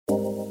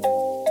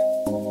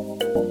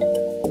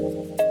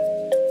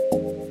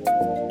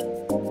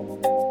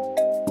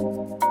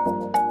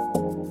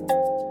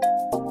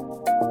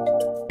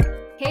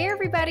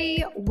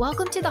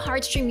Welcome to the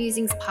Heartstream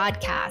Musings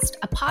podcast,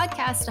 a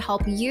podcast to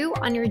help you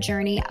on your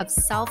journey of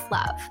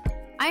self-love.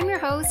 I'm your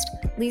host,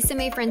 Lisa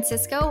Mae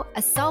Francisco,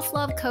 a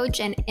self-love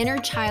coach and inner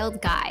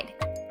child guide.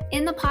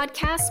 In the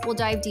podcast, we'll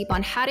dive deep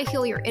on how to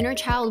heal your inner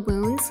child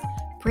wounds,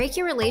 break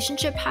your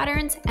relationship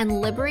patterns,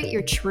 and liberate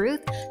your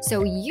truth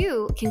so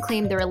you can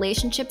claim the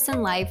relationships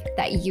in life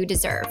that you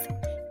deserve.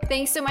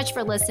 Thanks so much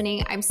for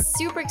listening. I'm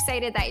super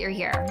excited that you're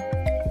here.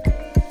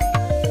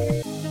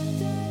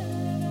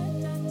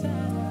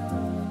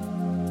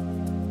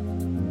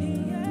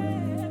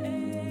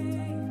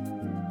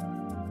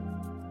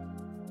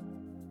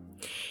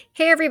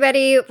 Hey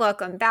everybody,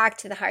 welcome back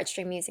to the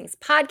Heartstream Musings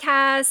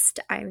podcast.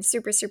 I'm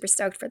super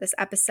stoked for this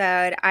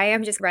episode. I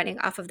am just running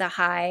off of the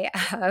high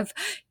of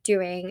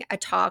doing a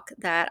talk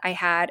that I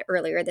had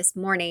earlier this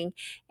morning,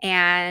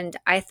 and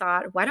I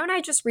thought, why don't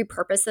I just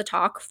repurpose the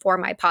talk for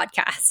my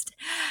podcast?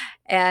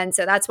 And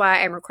so that's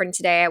why I'm recording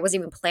today. I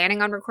wasn't even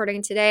planning on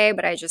recording today,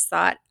 but I just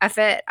thought, F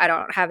it. I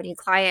don't have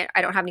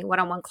any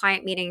one-on-one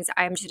client meetings.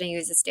 I'm just going to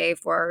use this day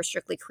for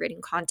strictly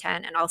creating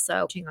content and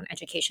also on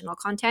educational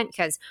content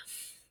because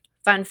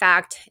fun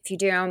fact, if you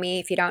do know me,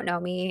 if you don't know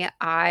me,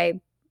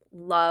 I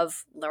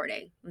love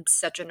learning. I'm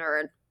such a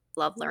nerd,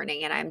 love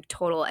learning, and I'm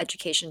total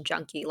education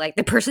junkie, like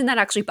the person that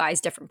actually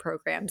buys different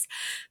programs.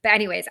 But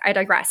anyways, I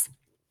digress.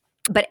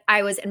 But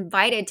I was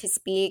invited to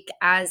speak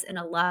as an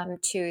alum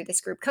to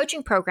this group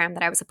coaching program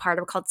that I was a part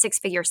of called Six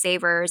Figure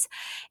Savers.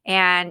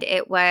 And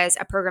it was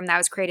a program that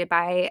was created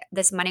by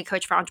this money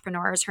coach for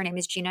entrepreneurs. Her name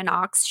is Gina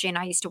Knox. She and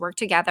I used to work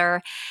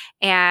together.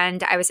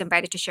 And I was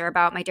invited to share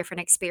about my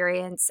different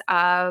experience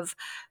of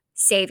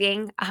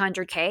saving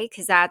 $100K,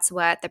 because that's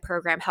what the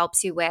program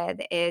helps you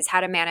with, is how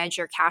to manage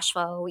your cash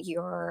flow,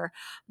 your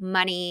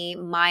money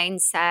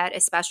mindset,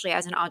 especially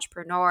as an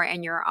entrepreneur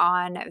and you're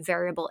on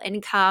variable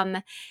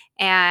income,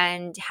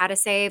 and how to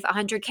save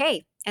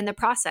 $100K in the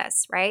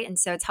process, right? And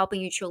so it's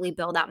helping you truly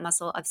build that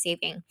muscle of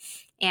saving.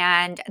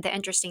 And the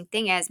interesting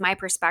thing is my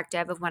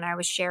perspective of when I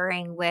was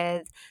sharing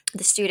with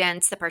the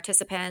students, the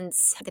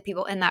participants, the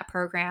people in that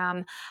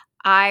program,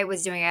 I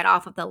was doing it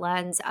off of the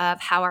lens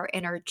of how our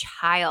inner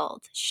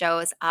child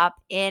shows up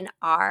in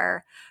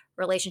our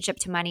relationship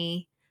to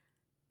money,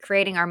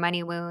 creating our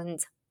money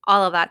wounds,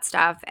 all of that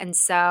stuff. And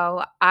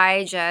so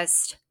I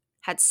just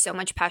had so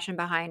much passion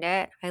behind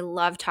it. I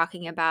love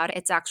talking about it.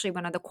 It's actually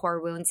one of the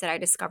core wounds that I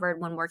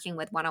discovered when working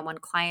with one-on-one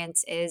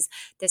clients is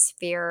this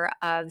fear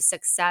of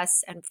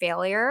success and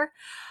failure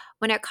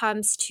when it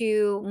comes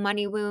to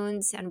money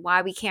wounds and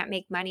why we can't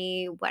make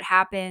money, what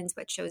happens,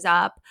 what shows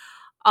up,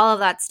 all of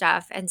that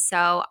stuff. And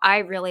so I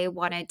really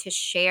wanted to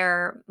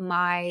share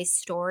my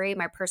story,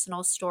 my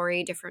personal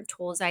story, different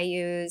tools I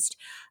used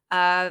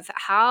of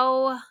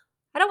how,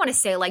 I don't want to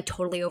say like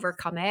totally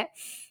overcome it,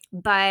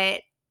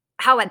 but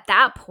how at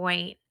that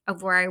point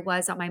of where I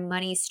was on my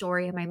money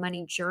story and my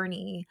money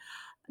journey,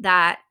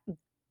 that,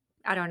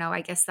 I don't know, I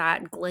guess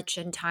that glitch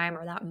in time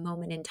or that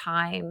moment in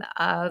time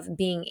of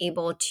being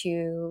able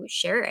to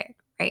share it,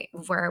 right,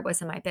 where it was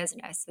in my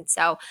business. And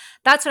so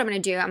that's what I'm going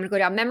to do. I'm going to go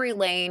down memory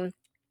lane.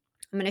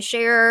 I'm going to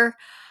share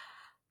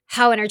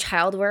how inner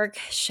child work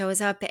shows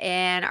up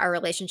in our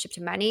relationship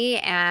to money.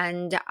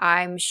 And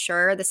I'm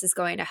sure this is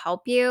going to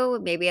help you.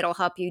 Maybe it'll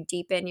help you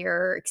deepen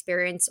your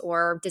experience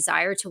or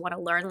desire to want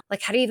to learn,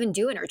 like, how to even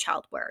do inner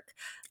child work.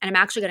 And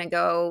I'm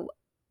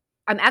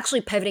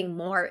actually pivoting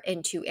more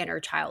into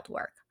inner child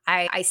work.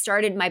 I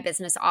started my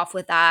business off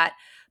with that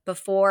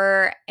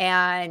before,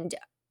 and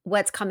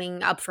what's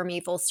coming up for me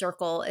full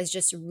circle is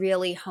just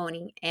really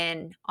honing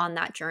in on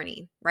that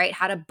journey, right?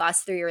 How to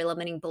bust through your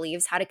limiting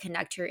beliefs, how to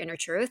connect to your inner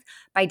truth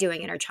by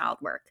doing inner child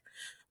work.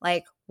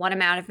 Like, want to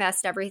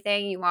manifest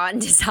everything you want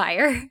and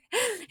desire.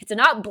 It's a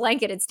not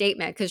blanketed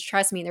statement, because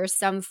trust me, there's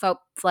some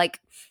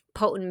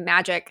potent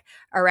magic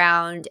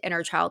around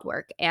inner child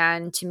work.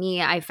 And to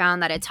me, I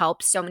found that it's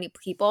helped so many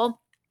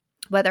people,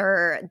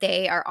 whether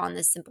they are on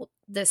this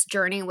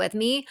journey with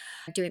me,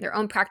 doing their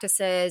own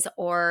practices,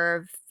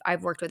 or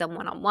I've worked with them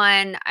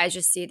one-on-one. I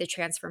just see the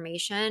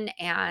transformation,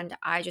 and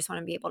I just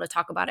want to be able to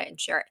talk about it and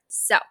share it.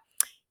 So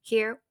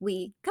here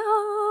we go.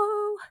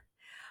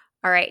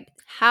 All right.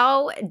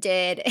 I'm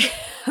going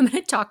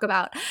to talk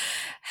about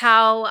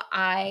how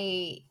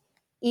I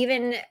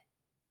even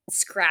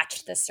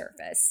scratched the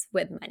surface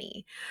with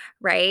money,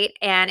 right?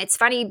 And it's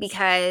funny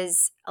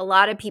because a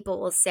lot of people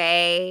will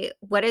say,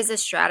 what is a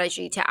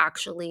strategy to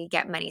actually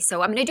get money?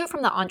 So I'm going to do it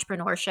from the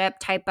entrepreneurship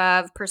type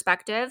of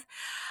perspective.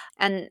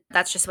 And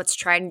that's just what's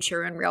tried and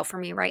true and real for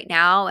me right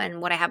now,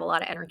 and what I have a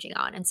lot of energy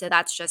on. And so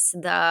that's just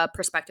the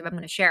perspective I'm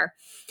going to share.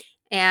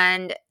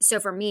 And so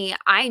for me,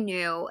 I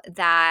knew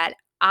that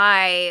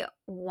I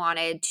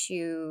wanted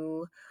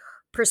to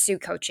pursue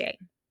coaching.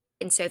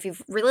 And so if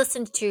you've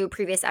re-listened to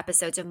previous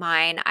episodes of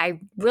mine, I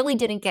really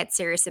didn't get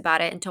serious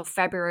about it until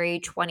February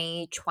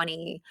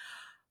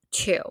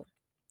 2022.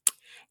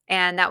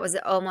 And that was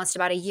almost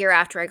about a year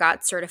after I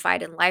got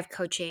certified in life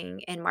coaching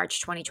in March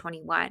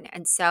 2021.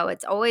 And so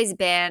it's always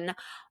been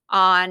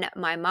on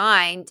my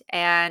mind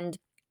and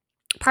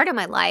part of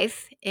my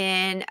life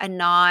in a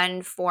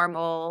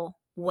non-formal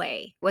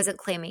way, wasn't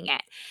claiming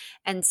it.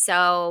 And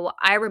so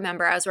I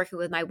remember I was working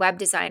with my web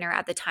designer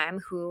at the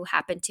time, who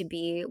happened to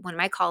be one of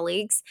my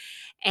colleagues.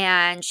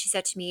 And she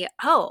said to me,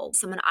 "Oh,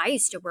 someone I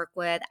used to work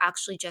with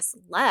actually just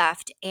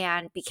left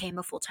and became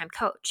a full-time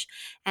coach."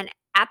 And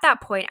at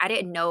that point, I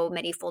didn't know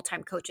many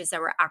full-time coaches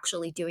that were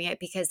actually doing it,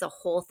 because the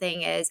whole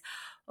thing is,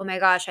 oh my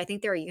gosh, I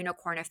think they're a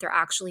unicorn if they're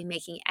actually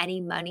making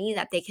any money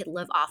that they could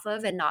live off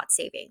of and not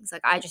savings.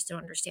 Like, I just don't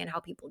understand how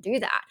people do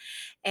that.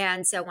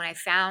 And so when I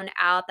found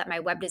out that my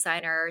web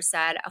designer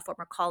said a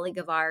former colleague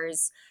of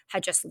ours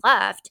had just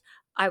left,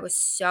 I was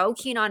so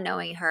keen on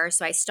knowing her.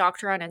 So I stalked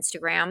her on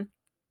Instagram,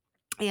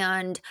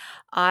 and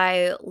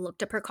I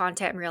looked up her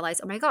content and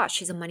realized, oh my gosh,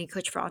 she's a money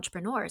coach for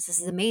entrepreneurs. This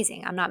is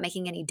amazing. I'm not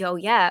making any dough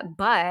yet,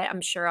 but I'm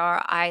sure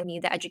I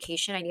need the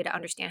education. I need to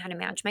understand how to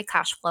manage my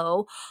cash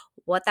flow,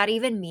 what that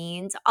even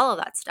means, all of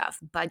that stuff.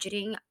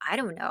 Budgeting, I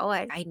don't know.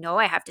 I know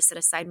I have to set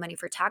aside money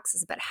for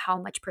taxes, but how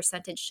much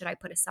percentage should I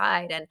put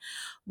aside? And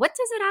what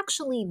does it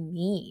actually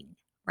mean?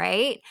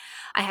 Right?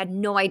 I had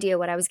no idea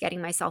what I was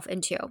getting myself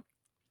into.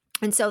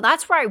 And so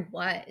that's where I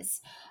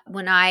was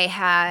when I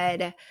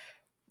had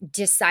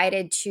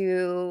decided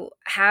to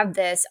have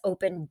this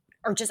open,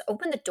 or just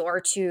open the door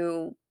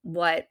to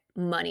what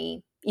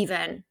money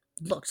even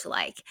looked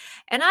like.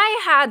 And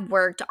I had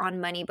worked on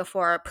money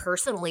before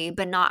personally,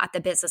 but not at the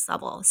business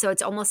level. So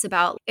it's almost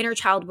about inner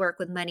child work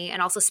with money,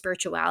 and also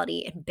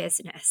spirituality and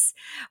business,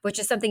 which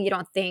is something you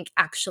don't think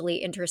actually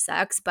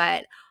intersects.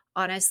 But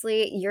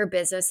honestly, your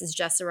business is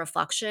just a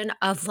reflection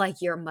of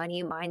like your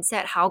money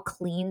mindset, how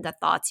clean the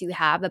thoughts you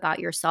have about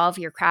yourself,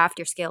 your craft,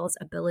 your skills,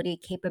 ability,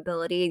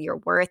 capability, your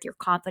worth, your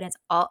confidence,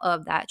 all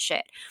of that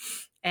shit.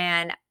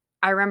 And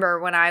I remember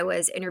when I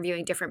was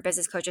interviewing different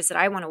business coaches that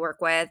I want to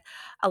work with,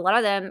 a lot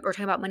of them were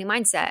talking about money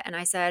mindset. And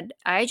I said,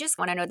 I just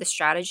want to know the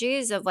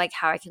strategies of like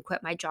how I can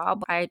quit my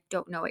job. I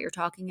don't know what you're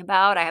talking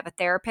about. I have a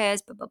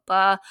therapist, blah, blah,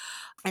 blah.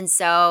 And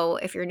so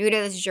if you're new to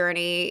this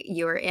journey,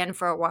 you're in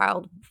for a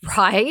wild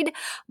ride,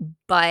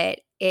 but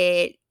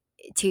it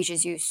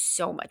teaches you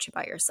so much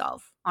about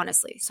yourself,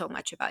 honestly, so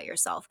much about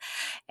yourself.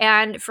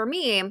 And for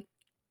me,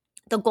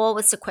 the goal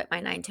was to quit my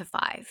 9 to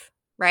 5.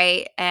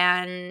 Right.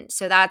 And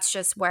so that's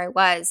just where I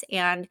was.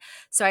 And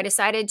so I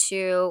decided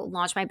to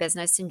launch my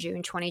business in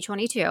June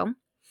 2022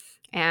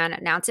 and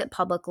announce it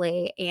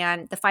publicly.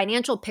 And the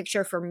financial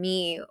picture for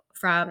me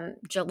from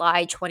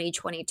July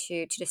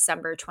 2022 to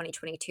December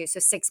 2022, so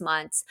 6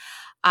 months,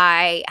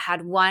 I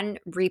had one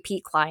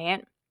repeat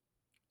client,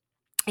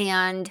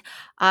 and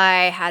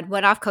I had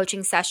one-off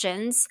coaching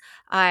sessions.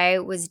 I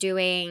was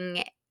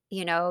doing,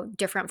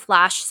 different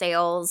flash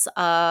sales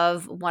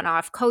of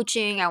one-off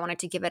coaching. I wanted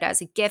to give it as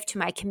a gift to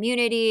my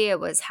community. It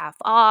was half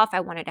off.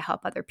 I wanted to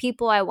help other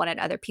people. I wanted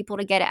other people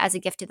to get it as a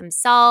gift to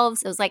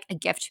themselves. It was like a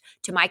gift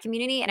to my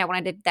community, and I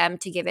wanted them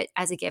to give it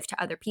as a gift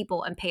to other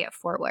people and pay it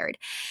forward.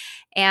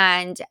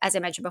 And as I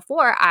mentioned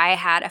before, I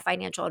had a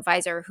financial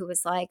advisor who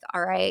was like,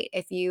 all right,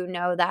 if you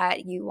know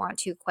that you want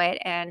to quit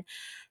and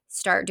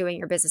start doing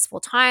your business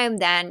full time,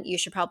 then you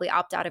should probably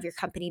opt out of your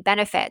company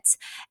benefits.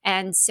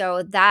 And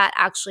so that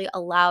actually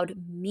allowed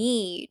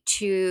me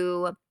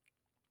to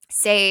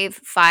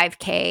save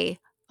 5K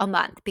a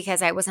month,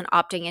 because I wasn't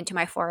opting into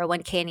my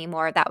 401k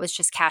anymore. That was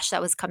just cash that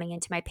was coming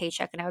into my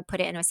paycheck, and I would put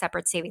it in a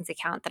separate savings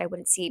account that I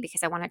wouldn't see,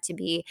 because I want it to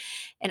be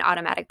an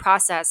automatic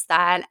process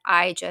that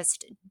I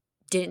just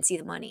didn't see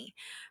the money,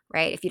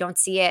 right? If you don't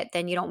see it,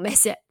 then you don't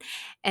miss it.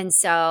 And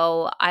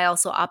so I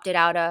also opted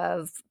out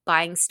of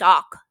buying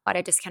stock at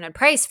a discounted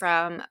price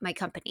from my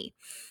company.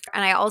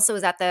 And I also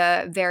was at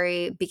the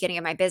very beginning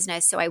of my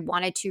business, so I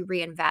wanted to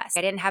reinvest.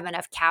 I didn't have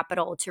enough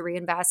capital to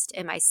reinvest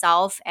in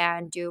myself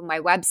and do my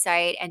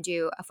website and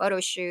do a photo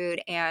shoot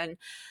and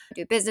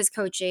do business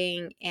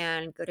coaching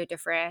and go to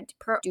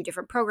do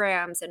different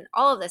programs and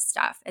all of this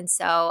stuff. And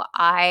so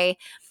I'm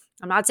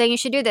not saying you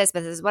should do this,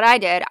 but this is what I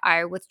did.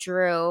 I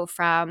withdrew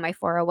from my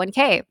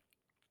 401k.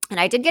 And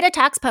I did get a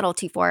tax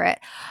penalty for it.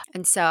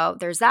 And so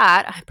there's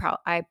that.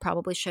 I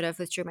probably should have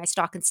withdrew my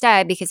stock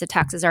instead, because the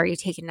tax is already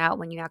taken out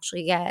when you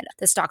actually get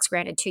the stocks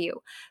granted to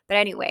you. But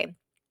anyway,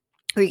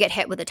 or you get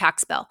hit with a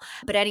tax bill.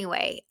 But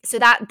anyway, so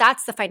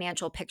that's the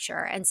financial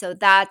picture. And so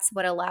that's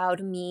what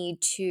allowed me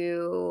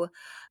to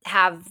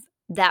have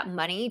that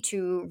money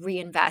to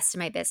reinvest in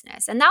my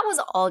business. And that was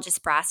all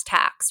just brass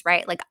tacks,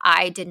 right? Like,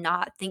 I did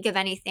not think of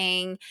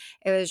anything.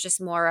 It was just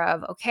more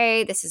of,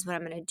 okay, this is what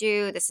I'm going to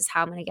do. This is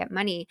how I'm going to get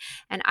money.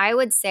 And I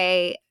would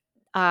say,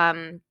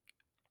 the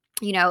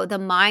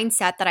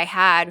mindset that I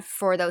had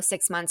for those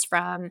 6 months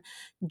from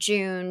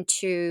June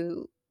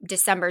to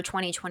December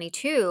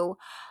 2022,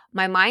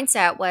 my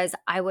mindset was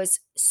I was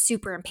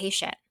super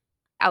impatient.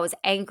 I was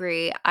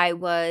angry. I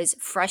was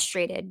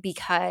frustrated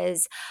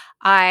because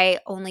I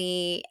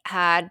only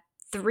had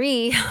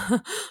 3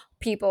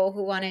 people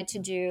who wanted to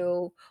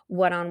do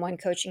one-on-one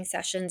coaching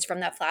sessions from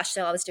that flash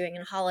sale I was doing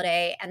in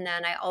Holiday. And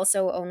then I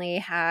also only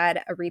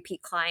had a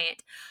repeat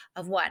client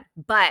of 1.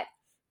 But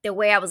the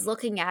way I was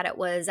looking at it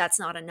was, that's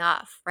not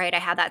enough, right? I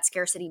had that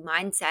scarcity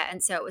mindset.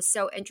 And so it was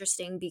so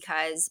interesting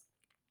because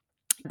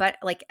But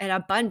like an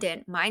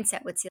abundant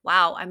mindset would say,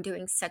 wow, I'm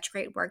doing such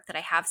great work that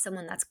I have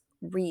someone that's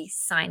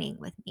re-signing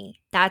with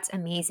me. That's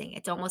amazing.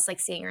 It's almost like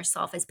seeing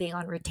yourself as being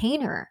on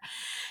retainer.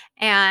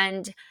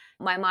 And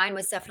my mind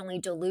was definitely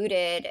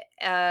diluted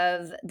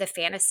of the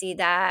fantasy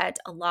that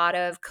a lot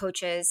of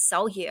coaches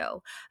sell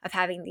you, of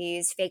having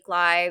these fake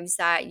lives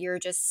that you're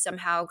just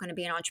somehow going to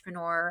be an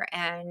entrepreneur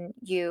and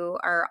you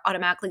are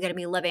automatically going to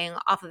be living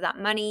off of that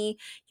money.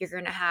 You're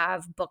going to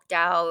have booked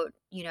out,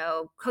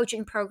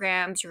 coaching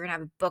programs. You're going to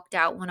have booked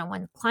out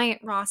one-on-one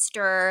client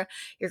roster.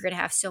 You're going to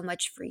have so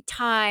much free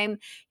time.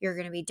 You're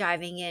going to be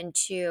diving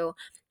into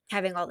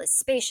having all this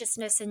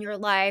spaciousness in your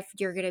life.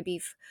 You're going to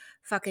be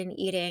fucking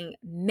eating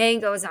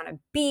mangoes on a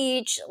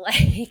beach,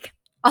 like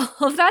all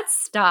of that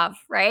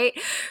stuff, right?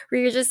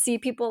 Where you just see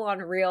people on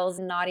reels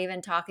not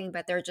even talking,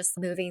 but they're just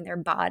moving their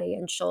body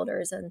and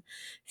shoulders and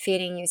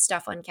feeding you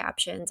stuff on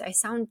captions. I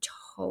sound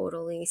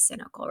totally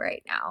cynical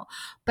right now.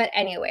 But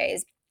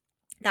anyways,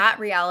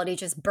 that reality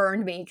just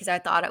burned me because I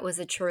thought it was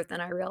the truth.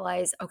 And I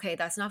realized, okay,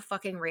 that's not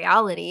fucking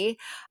reality.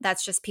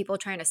 That's just people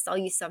trying to sell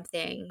you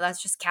something. That's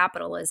just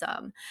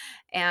capitalism.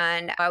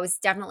 And I was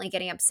definitely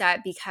getting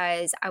upset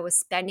because I was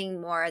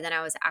spending more than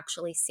I was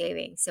actually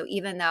saving. So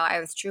even though I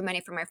withdrew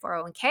money from my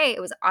 401k,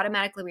 it was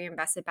automatically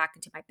reinvested back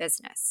into my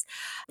business.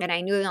 And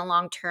I knew in the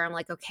long term,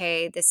 like,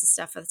 okay, this is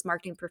stuff that's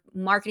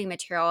marketing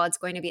material.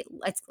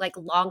 It's like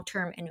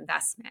long-term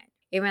investment,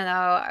 even though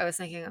I was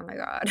thinking, oh my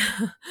God.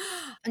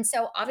 And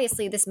so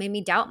obviously this made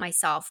me doubt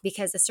myself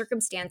because the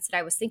circumstance that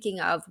I was thinking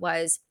of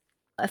was,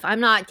 if I'm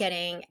not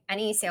getting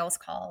any sales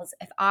calls,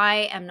 if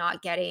I am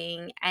not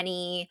getting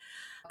any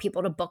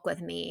people to book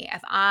with me,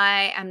 if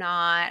I am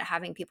not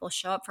having people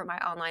show up for my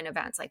online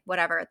events, like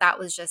whatever, that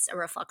was just a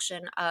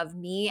reflection of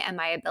me and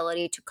my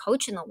ability to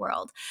coach in the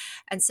world.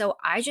 And so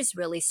I just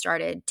really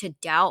started to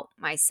doubt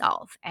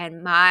myself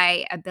and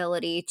my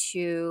ability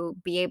to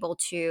be able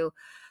to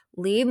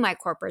leave my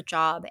corporate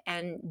job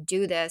and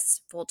do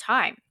this full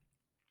time.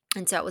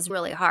 And so it was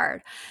really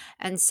hard.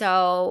 And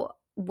so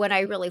what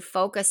I really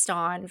focused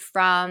on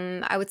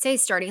from, I would say,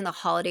 starting the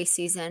holiday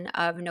season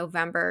of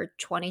November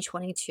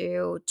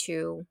 2022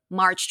 to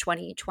March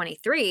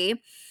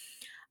 2023,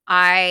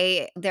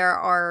 there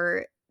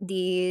are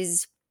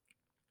these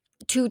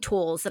two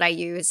tools that I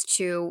use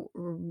to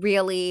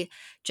really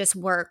just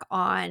work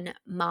on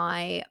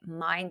my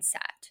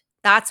mindset.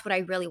 That's what I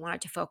really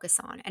wanted to focus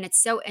on. And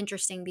it's so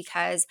interesting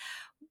because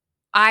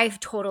I've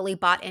totally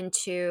bought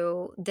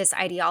into this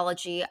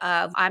ideology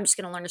of, I'm just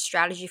going to learn a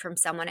strategy from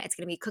someone. It's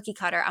going to be cookie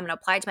cutter. I'm going to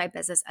apply it to my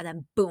business and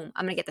then boom,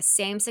 I'm going to get the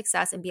same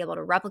success and be able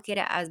to replicate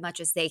it as much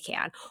as they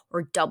can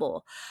or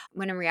double.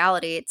 When in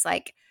reality, it's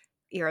like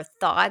your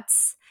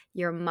thoughts,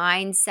 your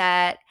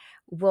mindset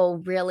will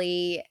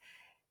really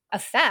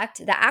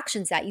affect the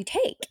actions that you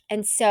take.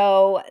 And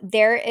so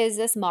there is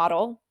this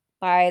model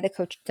by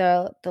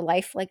the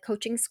Life Like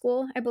Coaching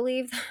School, I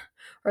believe,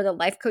 or the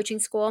Life Coaching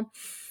School.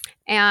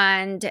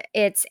 And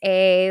it's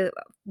a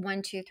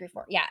 1, 2, 3,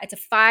 4. Yeah, it's a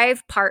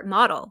 5-part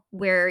model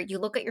where you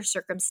look at your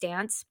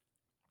circumstance,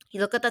 you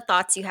look at the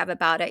thoughts you have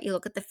about it, you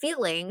look at the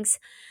feelings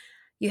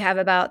you have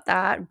about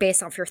that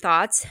based off your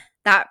thoughts.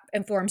 That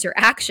informs your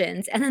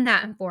actions, and then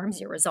that informs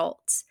your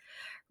results.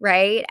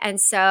 Right.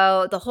 And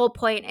so the whole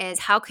point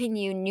is, how can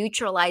you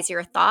neutralize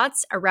your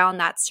thoughts around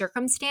that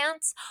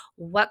circumstance?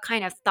 What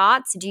kind of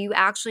thoughts do you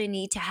actually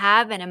need to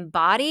have and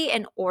embody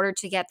in order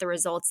to get the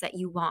results that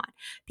you want?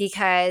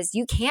 Because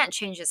you can't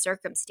change the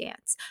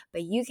circumstance,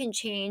 but you can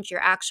change your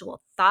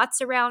actual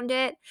thoughts around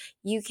it.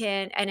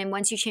 And then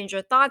once you change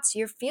your thoughts,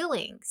 your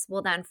feelings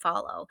will then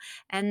follow.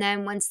 And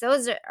then once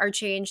those are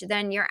changed,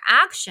 then your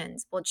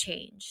actions will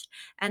change.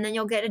 And then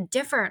you'll get a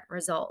different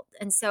result.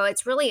 And so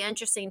it's really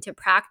interesting to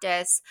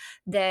practice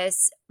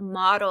this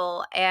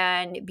model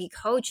and be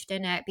coached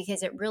in it,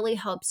 because it really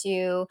helps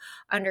you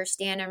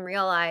understand and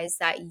realize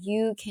that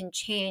you can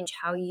change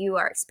how you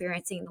are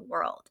experiencing the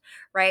world,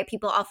 right?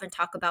 People often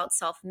talk about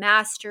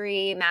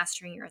self-mastery,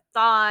 mastering your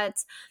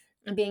thoughts,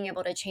 and being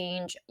able to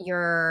change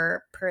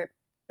your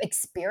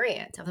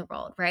experience of the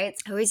world, right?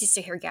 I always used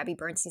to hear Gabby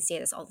Bernstein say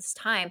this all this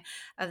time,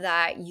 of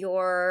that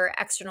your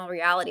external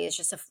reality is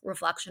just a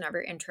reflection of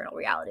your internal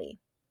reality.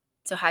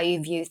 So how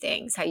you view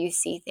things, how you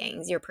see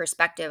things, your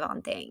perspective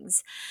on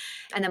things.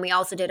 And then we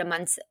also did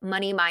a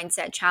money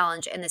mindset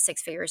challenge in the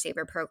Six Figure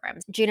Saver program.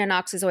 Gina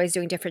Knox is always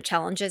doing different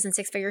challenges in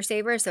Six Figure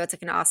Saver. So it's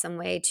like an awesome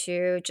way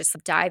to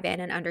just dive in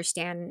and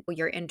understand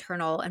your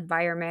internal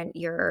environment,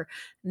 your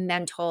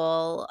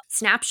mental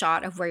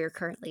snapshot of where you're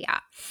currently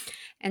at.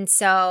 And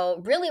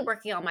so really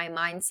working on my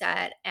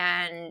mindset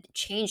and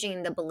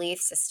changing the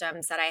belief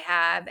systems that I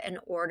have in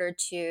order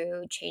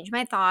to change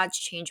my thoughts,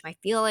 change my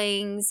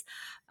feelings,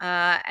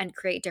 and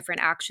create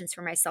different actions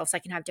for myself so I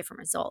can have different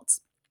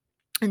results.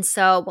 And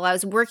so while I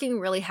was working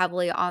really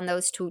heavily on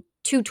those two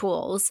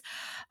tools,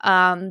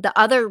 the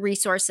other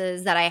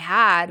resources that I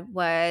had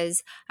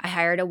was I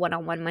hired a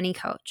one-on-one money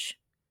coach.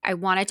 I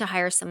wanted to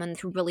hire someone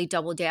who really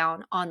doubled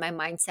down on my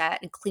mindset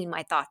and clean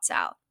my thoughts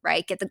out,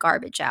 right? Get the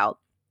garbage out.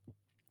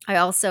 I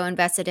also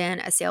invested in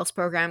a sales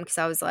program because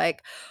I was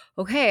like,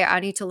 okay, I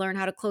need to learn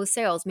how to close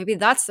sales. Maybe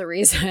that's the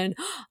reason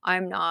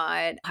I'm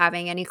not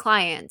having any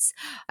clients.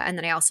 And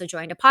then I also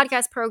joined a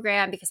podcast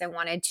program because I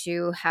wanted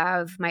to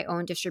have my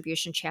own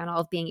distribution channel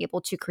of being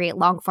able to create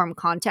long form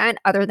content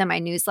other than my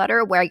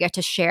newsletter where I get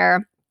to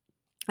share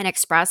and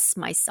express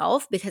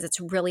myself because it's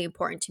really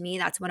important to me.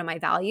 That's one of my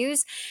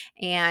values.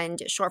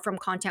 And short form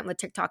content with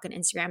TikTok and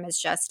Instagram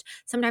is just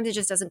sometimes it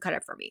just doesn't cut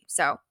it for me.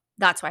 So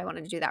that's why I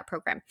wanted to do that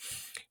program.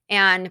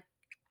 And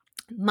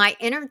my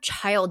inner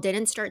child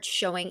didn't start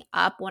showing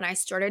up when I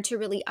started to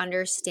really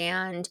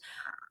understand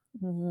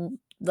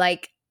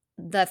like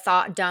the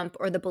thought dump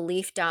or the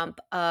belief dump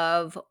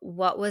of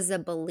what was the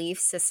belief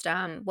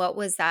system, what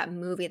was that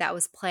movie that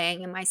was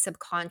playing in my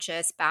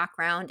subconscious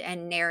background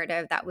and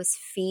narrative that was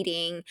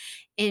feeding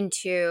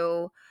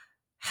into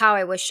how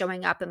I was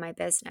showing up in my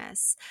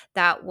business,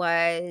 that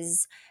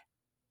was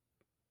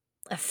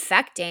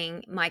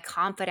affecting my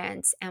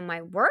confidence and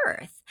my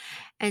worth.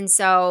 And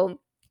so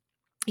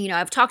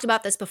I've talked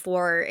about this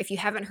before. If you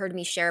haven't heard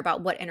me share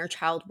about what inner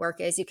child work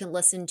is, you can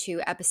listen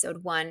to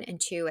episode 1 and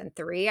 2 and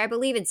 3, I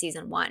believe, in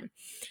season 1.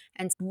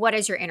 And what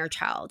is your inner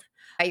child?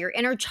 Your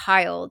inner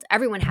child,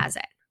 everyone has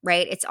it,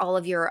 right? It's all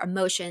of your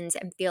emotions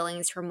and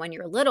feelings from when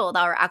you're little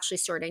that are actually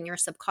stored in your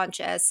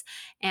subconscious.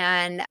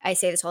 And I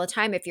say this all the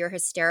time, if you're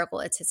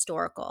hysterical, it's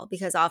historical,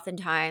 because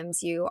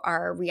oftentimes you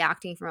are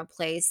reacting from a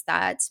place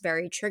that's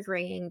very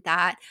triggering,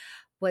 that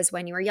was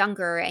when you were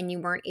younger and you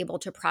weren't able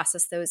to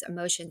process those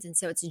emotions. And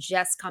so it's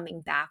just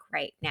coming back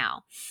right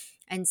now.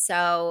 And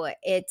so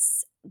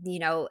it's,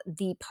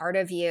 the part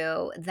of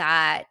you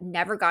that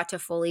never got to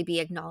fully be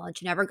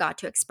acknowledged, never got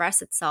to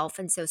express itself.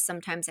 And so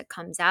sometimes it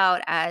comes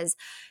out as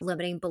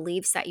limiting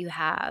beliefs that you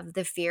have,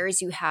 the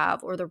fears you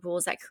have, or the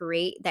rules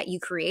that you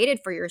created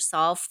for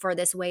yourself for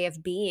this way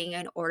of being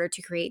in order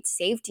to create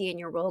safety in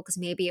your role. Because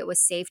maybe it was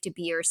safe to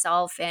be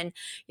yourself in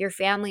your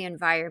family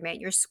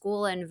environment, your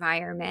school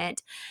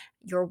environment,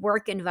 your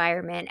work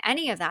environment,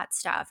 any of that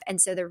stuff.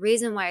 And so the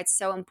reason why it's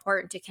so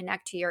important to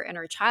connect to your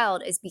inner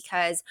child is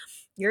because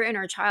your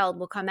inner child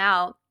will come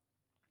out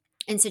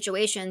in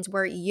situations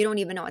where you don't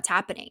even know what's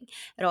happening.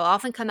 It'll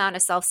often come out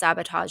as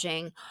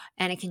self-sabotaging,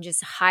 and it can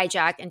just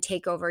hijack and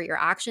take over your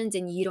actions,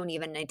 and you don't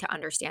even need to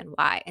understand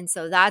why. And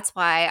so that's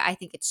why I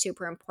think it's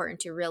super important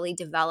to really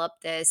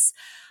develop this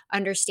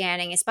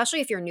understanding,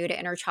 especially if you're new to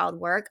inner child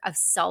work, of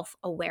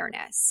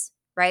self-awareness,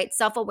 right?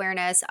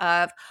 Self-awareness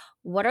of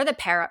what are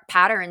the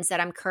patterns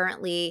that I'm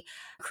currently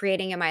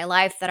creating in my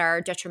life that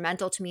are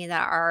detrimental to me,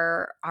 that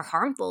are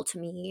harmful to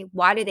me.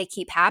 Why do they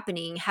keep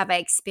happening? Have I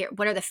experienced,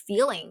 what are the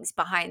feelings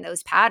behind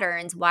those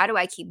patterns? Why do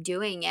I keep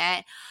doing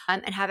it?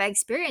 And have I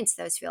experienced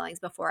those feelings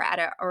before at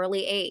an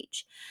early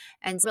age?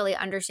 And really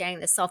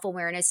understanding the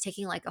self-awareness,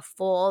 taking like a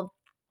full,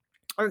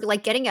 or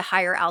like getting a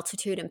higher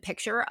altitude and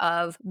picture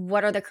of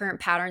what are the current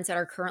patterns that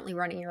are currently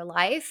running your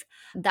life.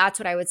 That's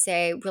what I would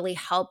say really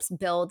helps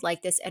build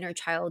like this inner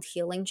child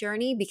healing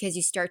journey, because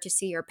you start to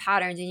see your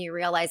patterns and you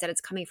realize that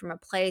it's coming from a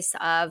place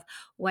of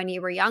when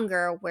you were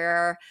younger,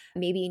 where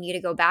maybe you need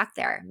to go back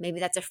there. Maybe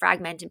that's a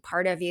fragmented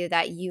part of you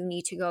that you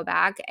need to go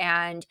back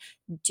and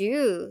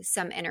do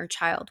some inner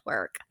child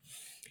work.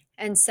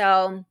 And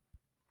so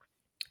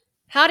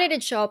how did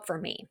it show up for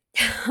me?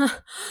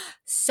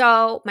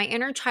 So, my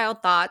inner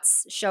child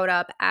thoughts showed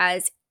up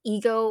as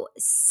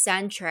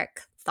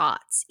egocentric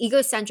thoughts.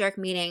 Egocentric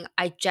meaning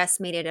I just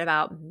made it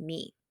about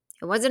me.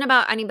 It wasn't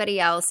about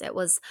anybody else. It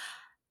was,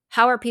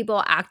 how are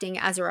people acting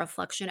as a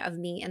reflection of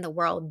me in the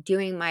world,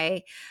 doing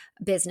my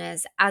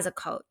business as a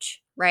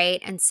coach, right?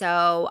 And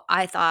so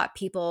I thought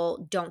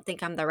people don't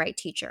think I'm the right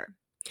teacher.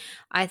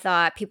 I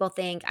thought people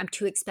think I'm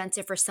too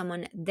expensive for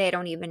someone they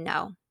don't even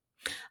know.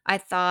 I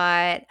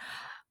thought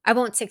I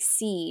won't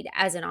succeed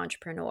as an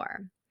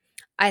entrepreneur.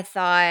 I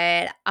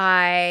thought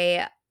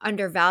I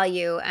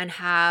undervalue and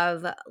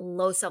have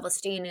low self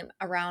esteem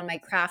around my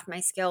craft,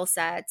 my skill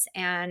sets,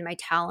 and my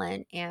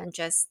talent, and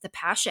just the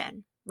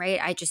passion, right?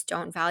 I just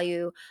don't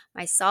value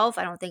myself.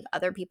 I don't think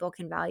other people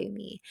can value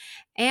me.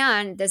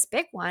 And this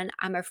big one,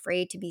 I'm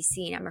afraid to be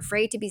seen. I'm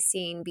afraid to be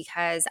seen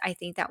because I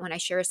think that when I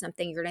share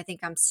something, you're going to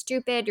think I'm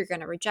stupid. You're going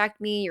to reject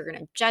me. You're going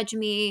to judge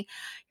me.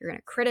 You're going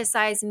to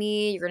criticize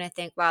me. You're going to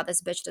think, wow,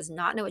 this bitch does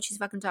not know what she's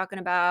fucking talking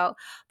about.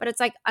 But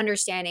it's like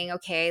understanding,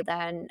 okay,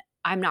 then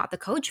I'm not the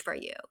coach for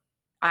you.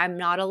 I'm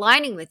not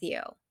aligning with you,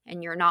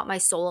 and you're not my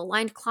soul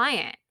aligned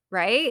client,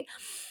 right?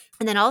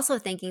 And then also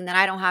thinking that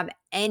I don't have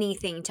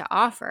anything to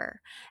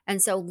offer.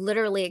 And so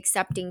literally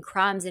accepting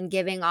crumbs and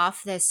giving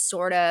off this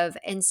sort of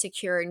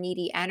insecure,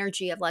 needy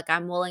energy of like,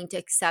 I'm willing to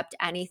accept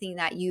anything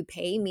that you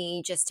pay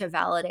me just to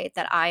validate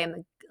that I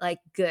am like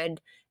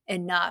good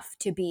enough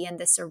to be in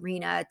this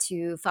arena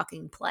to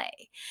fucking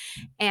play.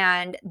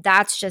 And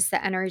that's just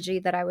the energy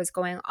that I was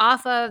going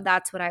off of.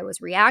 That's what I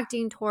was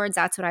reacting towards.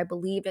 That's what I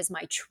believed is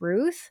my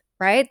truth,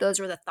 right? Those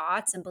were the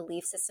thoughts and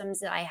belief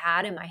systems that I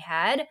had in my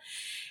head.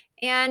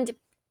 And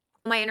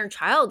my inner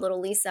child, little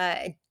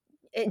Lisa,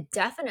 it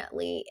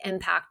definitely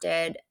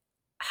impacted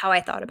how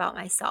I thought about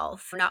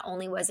myself. Not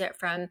only was it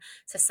from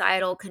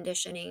societal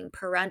conditioning,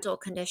 parental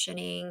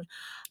conditioning,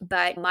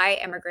 but my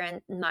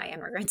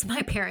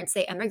parents,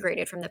 they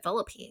immigrated from the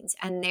Philippines,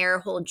 and their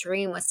whole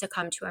dream was to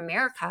come to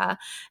America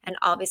and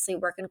obviously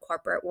work in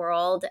corporate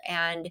world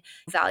and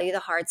value the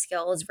hard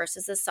skills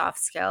versus the soft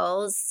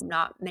skills.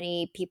 Not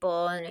many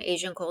people in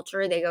Asian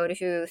culture, they go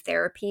to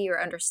therapy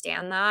or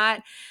understand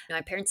that.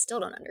 My parents still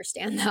don't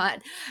understand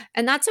that.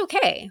 And that's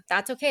okay.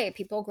 That's okay.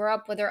 People grow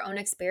up with their own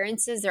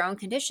experiences, their own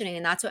conditioning,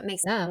 and that's what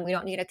makes them. We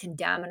don't need to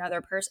condemn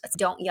another person.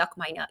 Don't yuck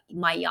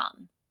my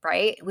yum,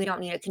 right? We don't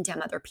need to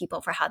condemn other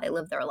people for how they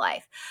live their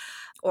life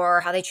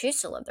or how they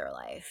choose to live their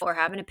life or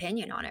have an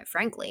opinion on it,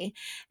 frankly.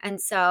 And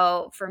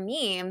so for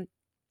me,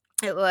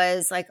 it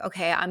was like,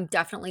 okay, I'm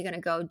definitely going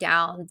to go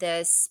down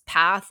this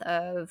path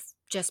of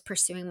just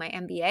pursuing my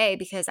MBA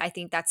because I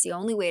think that's the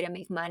only way to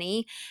make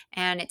money.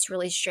 And it's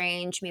really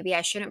strange. Maybe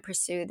I shouldn't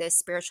pursue this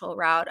spiritual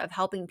route of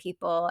helping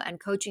people and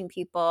coaching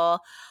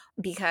people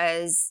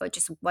because it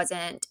just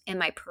wasn't in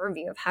my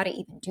purview of how to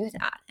even do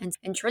that. And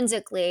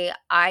intrinsically,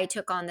 I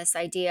took on this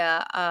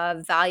idea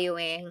of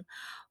valuing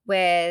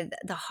with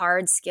the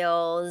hard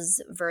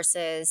skills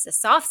versus the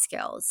soft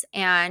skills.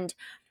 And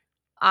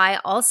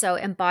I also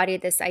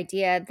embodied this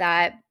idea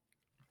that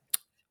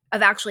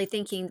of actually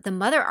thinking the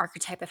mother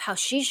archetype of how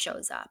she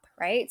shows up,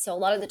 right? So a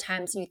lot of the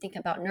times when you think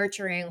about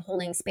nurturing,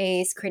 holding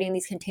space, creating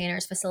these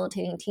containers,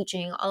 facilitating,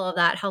 teaching, all of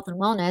that, health and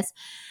wellness,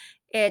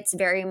 it's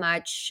very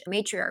much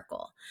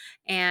matriarchal.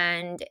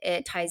 And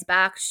it ties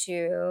back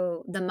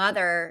to the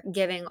mother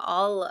giving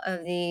all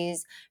of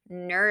these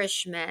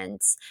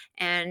nourishments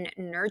and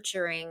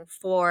nurturing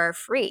for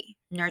free,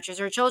 nurtures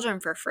her children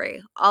for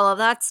free, all of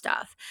that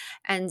stuff.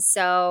 And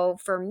so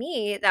for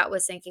me, that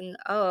was thinking,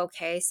 oh,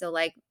 okay, so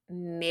like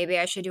maybe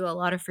I should do a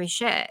lot of free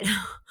shit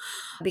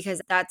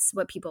because that's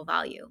what people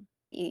value.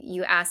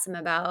 You ask them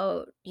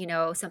about,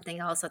 something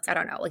else that's, I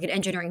don't know, like an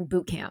engineering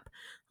boot camp.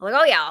 I'm like,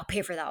 oh yeah, I'll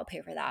pay for that. I'll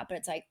pay for that. But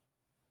it's like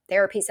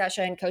therapy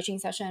session, coaching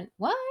session.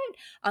 What?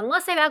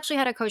 Unless I've actually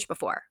had a coach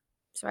before.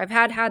 So I've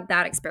had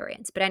that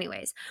experience. But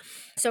anyways,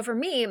 so for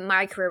me,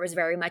 my career was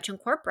very much in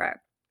corporate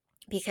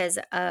because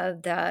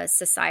of the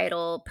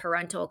societal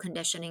parental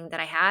conditioning that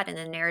I had and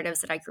the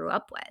narratives that I grew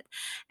up with.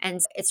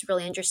 And it's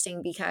really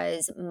interesting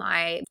because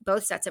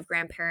both sets of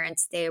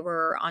grandparents, they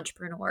were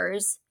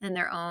entrepreneurs in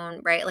their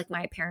own right, like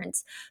my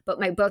parents, but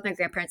both my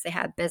grandparents, they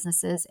had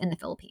businesses in the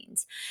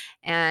Philippines.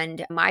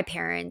 And my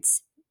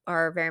parents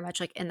are very much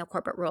like in the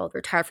corporate world,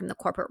 retired from the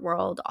corporate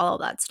world, all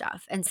of that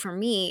stuff. And for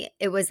me,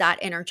 it was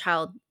that inner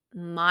child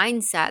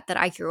mindset that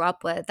I grew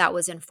up with that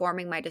was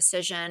informing my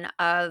decision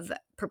of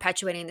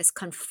perpetuating this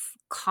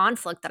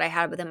conflict that I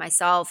had within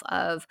myself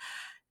of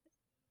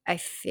I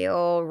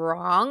feel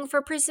wrong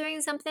for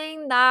pursuing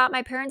something that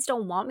my parents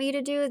don't want me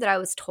to do that I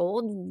was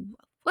told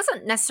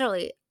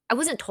I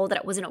wasn't told that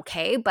it wasn't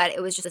okay, but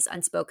it was just this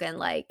unspoken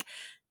like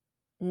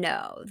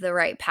no, the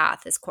right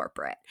path is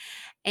corporate.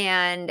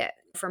 And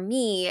for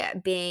me,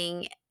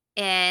 being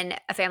in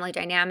a family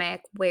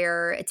dynamic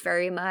where it's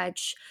very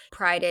much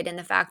prided in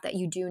the fact that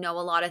you do know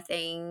a lot of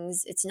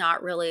things, it's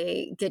not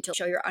really good to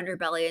show your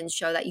underbelly and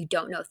show that you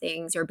don't know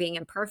things or being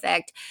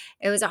imperfect.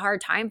 It was a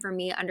hard time for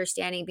me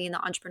understanding being the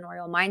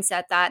entrepreneurial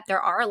mindset that there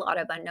are a lot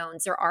of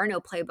unknowns. There are no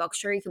playbooks.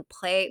 Sure, you can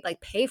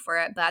pay for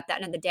it, but at the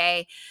end of the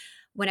day,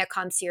 when it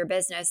comes to your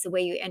business, the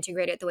way you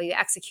integrate it, the way you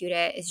execute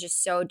it is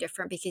just so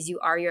different because you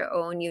are your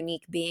own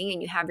unique being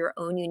and you have your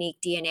own unique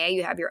DNA,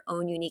 you have your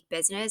own unique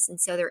business. And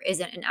so there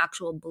isn't an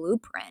actual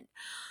blueprint.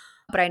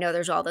 But I know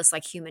there's all this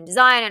like human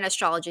design and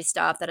astrology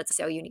stuff that it's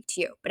so unique to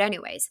you. But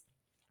anyways,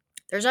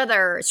 there's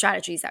other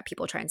strategies that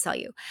people try and sell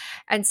you.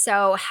 And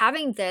so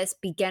having this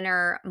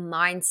beginner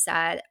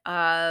mindset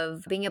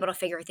of being able to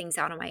figure things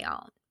out on my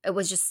own,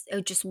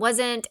 it just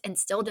wasn't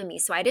instilled in me.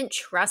 So I didn't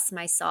trust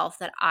myself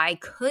that I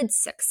could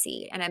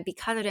succeed. And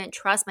because I didn't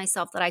trust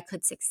myself that I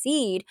could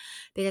succeed,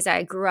 because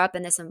I grew up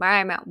in this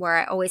environment where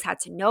I always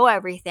had to know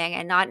everything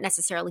and not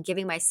necessarily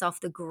giving myself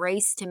the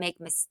grace to make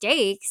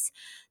mistakes,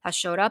 that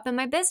showed up in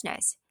my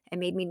business. It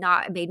made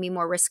me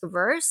more risk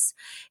averse.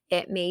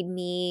 It made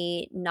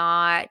me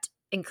not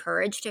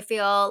encouraged to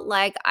feel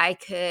like I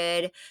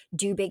could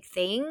do big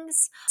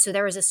things. So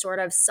there was a sort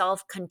of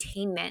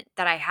self-containment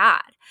that I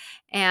had.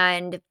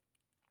 And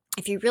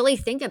if you really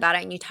think about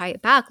it and you tie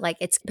it back, like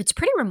it's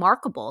pretty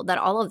remarkable that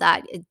all of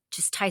that, it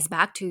just ties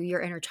back to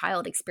your inner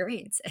child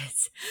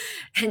experiences.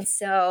 And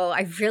so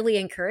I really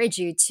encourage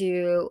you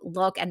to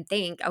look and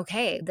think,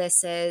 okay,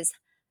 this is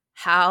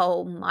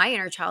how my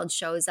inner child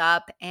shows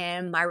up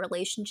in my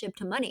relationship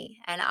to money.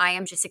 And I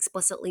am just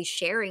explicitly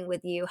sharing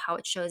with you how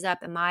it shows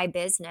up in my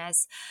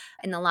business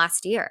in the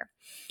last year.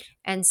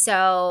 And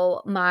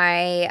so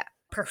my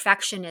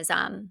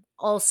perfectionism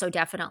also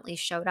definitely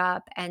showed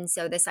up. And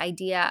so this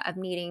idea of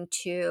needing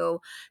to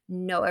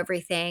know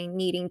everything,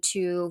 needing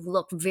to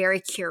look very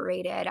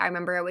curated. I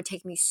remember it would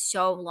take me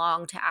so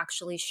long to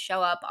actually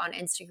show up on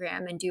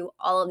Instagram and do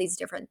all of these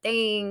different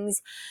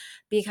things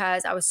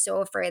because I was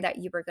so afraid that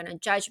you were going to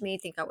judge me,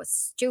 think I was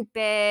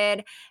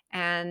stupid,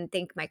 and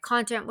think my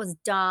content was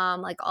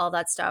dumb, like all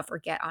that stuff, or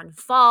get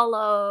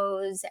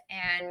unfollows.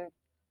 And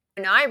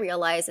I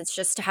realize it's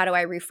just how do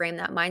I reframe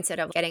that mindset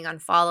of getting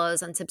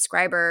unfollows,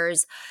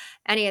 unsubscribers,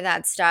 any of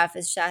that stuff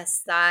is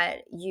just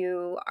that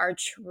you are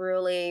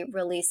truly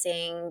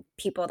releasing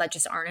people that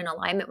just aren't in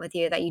alignment with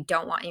you, that you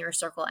don't want in your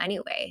circle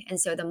anyway.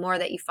 And so the more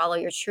that you follow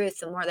your truth,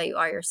 the more that you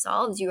are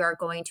yourselves, you are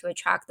going to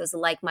attract those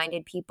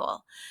like-minded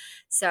people.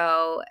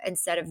 So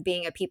instead of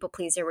being a people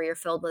pleaser where you're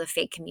filled with a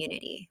fake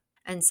community.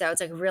 And so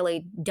it's like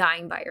really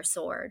dying by your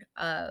sword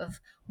of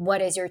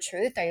what is your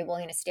truth? Are you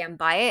willing to stand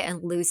by it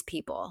and lose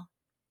people?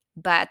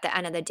 But at the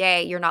end of the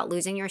day, you're not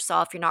losing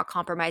yourself, you're not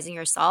compromising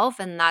yourself,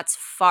 and that's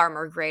far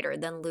more greater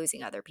than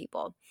losing other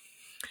people.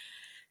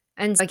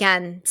 And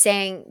again,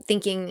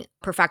 thinking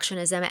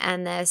perfectionism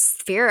and this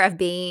fear of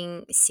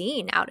being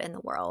seen out in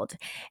the world.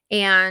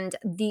 And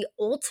the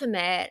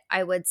ultimate,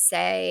 I would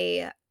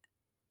say,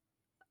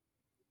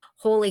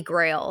 holy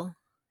grail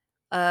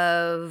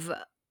of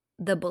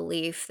the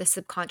belief, the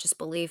subconscious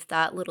belief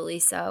that little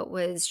Lisa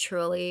was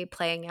truly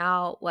playing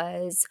out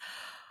was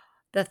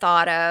the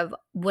thought of,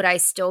 would I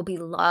still be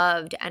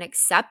loved and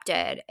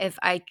accepted if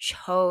I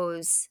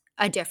chose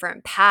a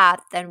different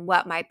path than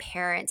what my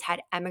parents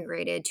had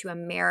emigrated to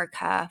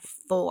America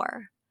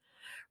for?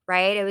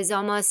 Right? It was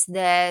almost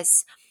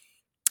this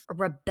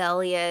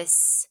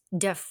rebellious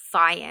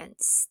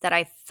defiance that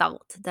I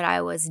felt that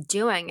I was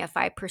doing if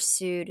I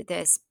pursued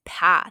this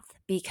path.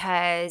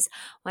 Because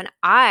when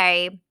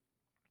I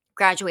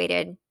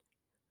graduated,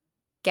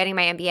 getting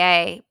my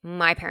MBA,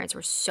 my parents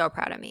were so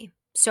proud of me.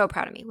 So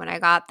proud of me. When I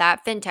got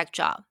that fintech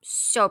job,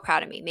 so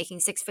proud of me. Making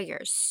six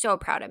figures, so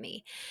proud of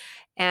me.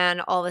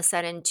 And all of a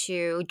sudden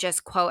to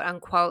just quote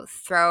unquote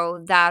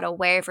throw that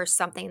away for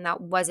something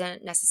that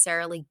wasn't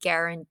necessarily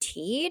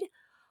guaranteed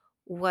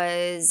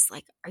was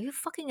like, are you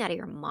fucking out of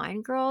your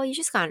mind, girl? You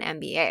just got an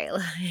MBA.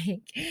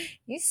 Like,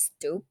 you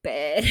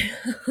stupid.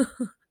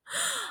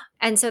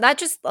 And so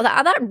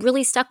that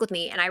really stuck with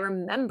me. And I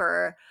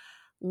remember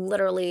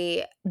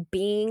literally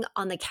being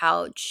on the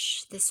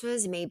couch. This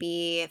was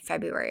maybe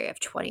February of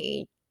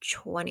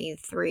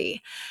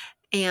 2023,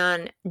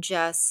 and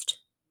just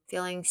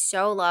feeling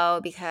so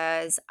low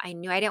because I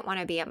knew I didn't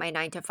want to be at my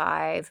 9 to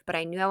 5, but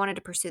I knew I wanted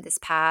to pursue this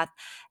path.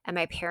 And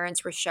my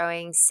parents were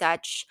showing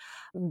such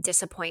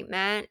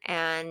disappointment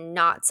and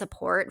not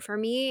support for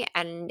me.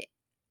 And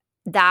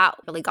that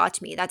really got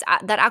to me. That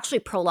actually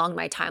prolonged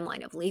my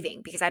timeline of leaving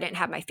because I didn't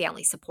have my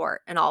family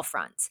support in all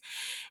fronts.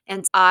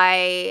 And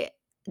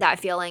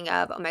that feeling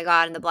of, oh my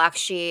God, and the black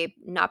sheep,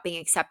 not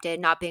being accepted,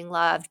 not being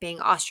loved,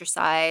 being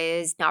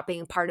ostracized, not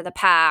being part of the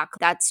pack.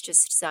 That's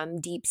just some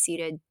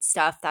deep-seated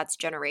stuff that's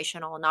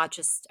generational, not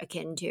just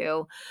akin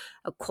to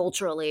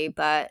culturally,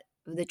 but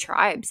the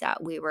tribes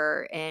that we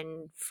were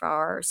in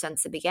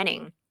since the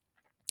beginning.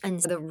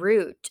 And so the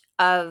root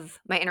of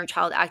my inner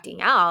child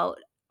acting out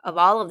of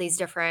all of these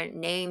different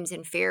names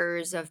and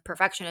fears of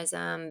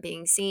perfectionism,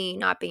 being seen,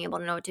 not being able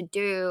to know what to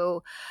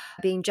do,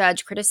 being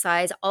judged,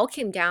 criticized, all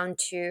came down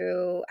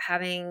to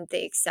having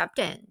the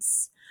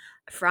acceptance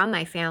from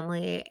my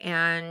family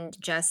and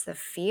just the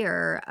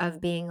fear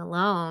of being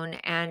alone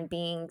and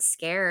being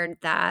scared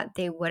that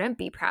they wouldn't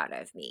be proud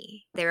of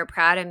me. They were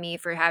proud of me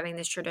for having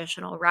this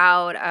traditional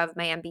route of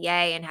my MBA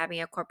and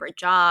having a corporate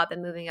job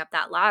and moving up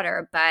that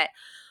ladder, but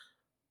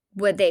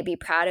would they be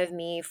proud of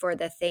me for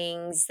the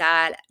things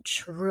that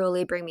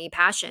truly bring me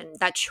passion,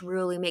 that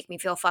truly make me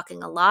feel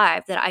fucking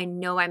alive, that I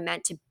know I'm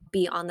meant to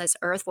be on this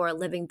earth for,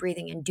 living,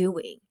 breathing, and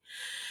doing?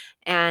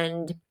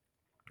 And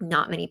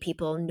not many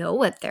people know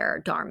what their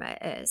dharma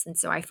is. And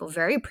so I feel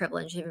very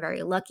privileged and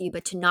very lucky,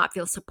 but to not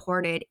feel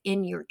supported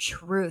in your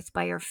truth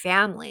by your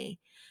family,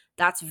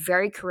 that's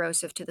very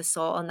corrosive to the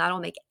soul, and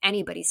that'll make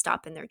anybody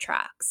stop in their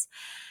tracks.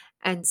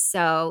 And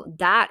so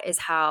that is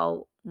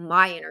how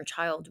my inner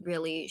child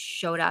really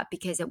showed up,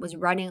 because it was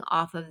running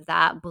off of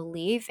that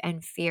belief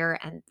and fear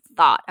and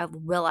thought of,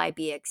 will I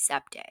be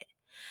accepted?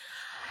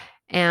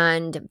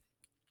 And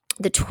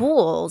the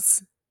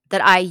tools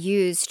that I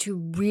use to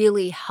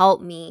really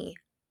help me,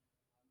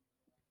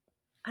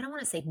 I don't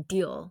want to say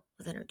deal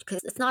with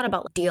because it's not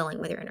about dealing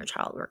with your inner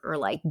child or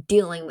like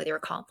dealing with your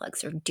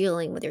conflicts or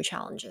dealing with your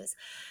challenges.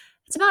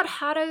 It's about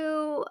how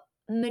to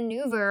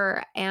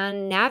maneuver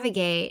and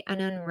navigate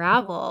and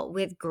unravel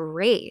with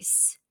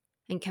grace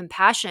and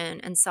compassion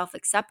and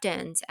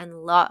self-acceptance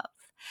and love.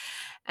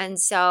 And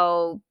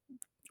so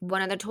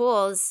one of the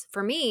tools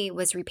for me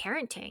was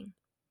reparenting,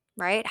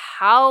 right?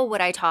 How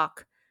would I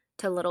talk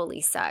to little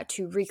Lisa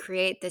to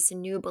recreate this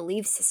new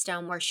belief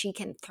system where she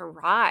can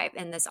thrive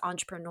in this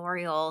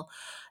entrepreneurial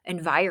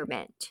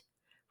environment,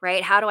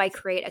 right? How do I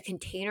create a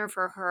container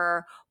for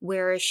her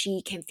where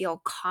she can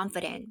feel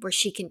confident, where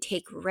she can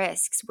take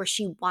risks, where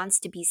she wants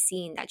to be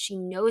seen, that she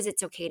knows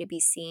it's okay to be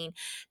seen,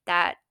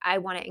 that I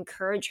want to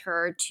encourage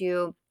her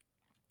to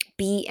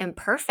be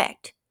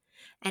imperfect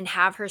and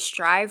have her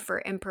strive for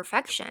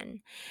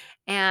imperfection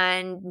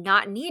and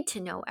not need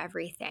to know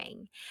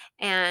everything,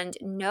 and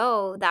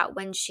know that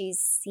when she's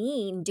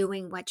seen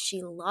doing what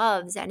she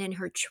loves and in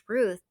her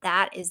truth,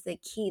 that is the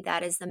key,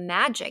 that is the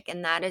magic,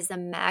 and that is the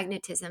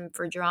magnetism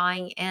for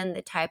drawing in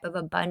the type of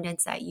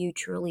abundance that you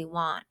truly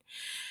want.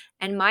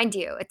 And mind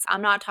you,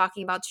 I'm not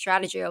talking about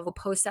strategy of a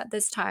post at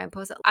this time,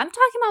 post. I'm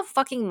talking about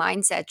fucking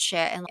mindset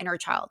shit and inner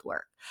child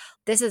work.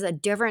 This is a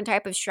different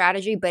type of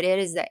strategy, but it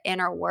is the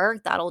inner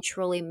work that'll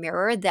truly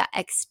mirror the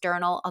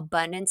external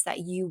abundance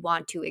that you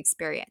want to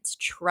experience.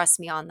 Trust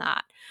me on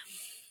that.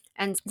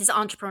 And this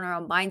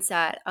entrepreneurial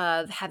mindset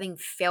of having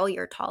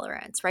failure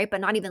tolerance, right? But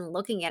not even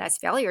looking at it as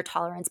failure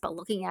tolerance, but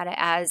looking at it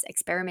as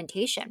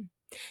experimentation,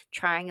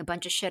 trying a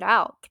bunch of shit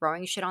out,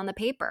 throwing shit on the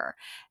paper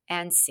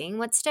and seeing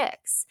what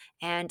sticks,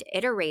 and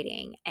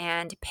iterating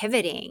and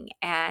pivoting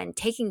and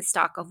taking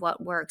stock of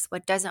what works,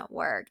 what doesn't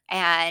work,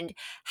 and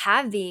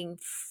having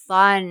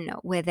fun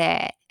with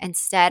it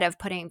instead of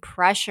putting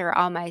pressure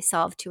on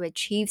myself to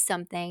achieve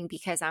something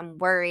because I'm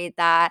worried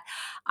that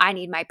I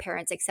need my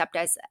parents'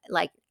 acceptance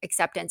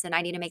and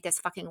I need to make this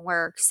fucking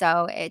work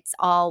so it's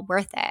all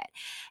worth it.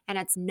 And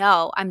it's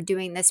no, I'm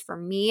doing this for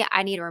me.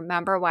 I need to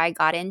remember why I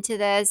got into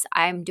this.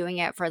 I'm doing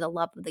it for the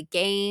love of the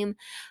game.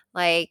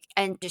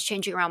 And just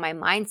changing around my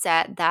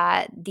mindset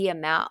that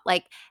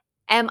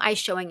am I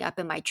showing up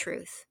in my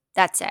truth?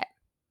 That's it.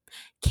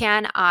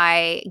 Can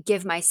I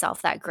give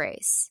myself that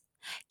grace?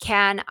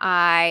 Can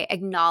I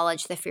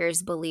acknowledge the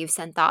fears, beliefs,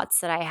 and thoughts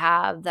that I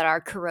have that are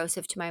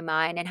corrosive to my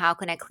mind? And how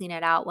can I clean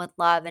it out with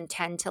love and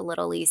tend to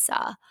little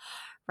Lisa?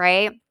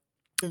 Right?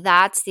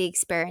 That's the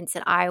experience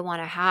that I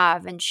want to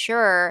have. And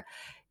sure,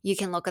 you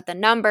can look at the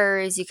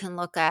numbers, you can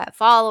look at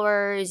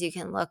followers, you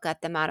can look at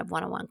the amount of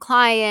one-on-one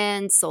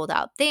clients, sold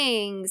out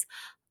things,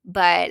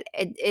 but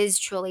it is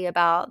truly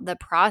about the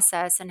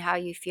process and how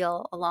you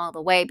feel along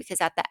the way, because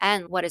at the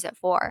end, what is it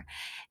for?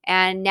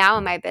 And now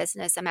in my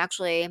business,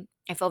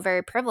 I feel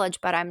very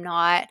privileged, but I'm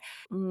not,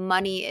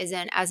 money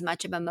isn't as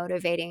much of a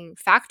motivating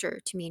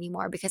factor to me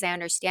anymore, because I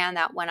understand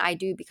that when I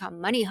do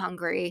become money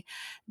hungry,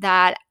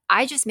 that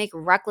I just make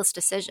reckless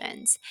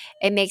decisions.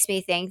 It makes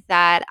me think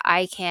that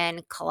I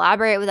can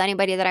collaborate with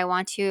anybody that I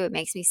want to. It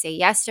makes me say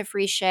yes to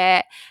free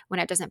shit when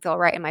it doesn't feel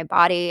right in my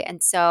body.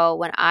 And so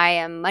when I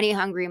am money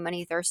hungry,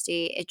 money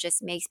thirsty, it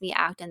just makes me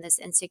act in this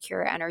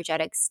insecure,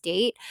 energetic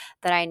state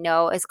that I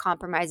know is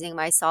compromising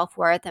my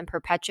self-worth and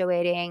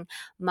perpetuating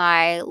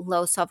my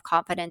low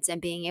self-confidence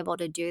in being able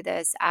to do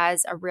this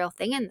as a real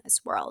thing in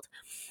this world.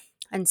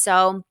 And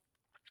so,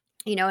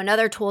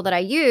 another tool that I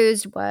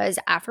used was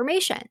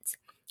affirmations.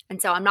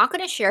 And so I'm not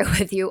going to share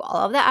with you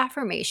all of the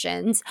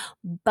affirmations,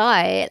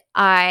 but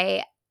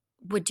I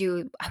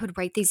would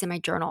write these in my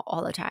journal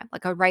all the time.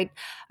 I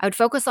would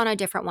focus on a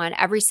different one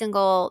every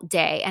single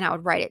day, and I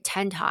would write it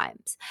 10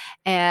 times,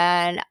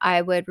 and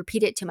I would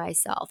repeat it to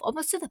myself,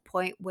 almost to the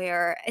point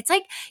where it's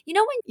like, when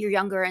you're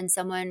younger and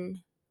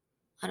someone,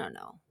 I don't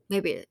know,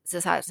 maybe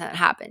this hasn't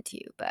happened to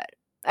you, but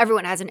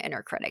everyone has an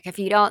inner critic. If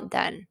you don't,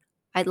 then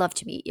I'd love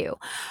to meet you.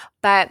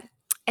 But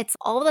it's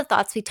all the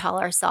thoughts we tell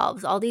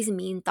ourselves, all these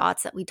mean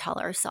thoughts that we tell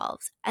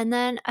ourselves. And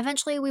then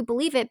eventually we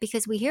believe it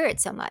because we hear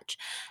it so much.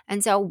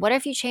 And so what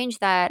if you change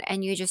that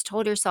and you just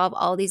told yourself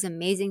all these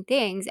amazing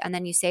things, and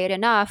then you say it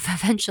enough,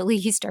 eventually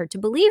you start to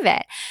believe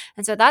it.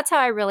 And so that's how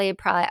I really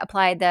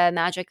applied the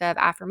magic of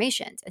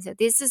affirmations. And so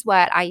this is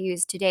what I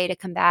use today to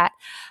combat,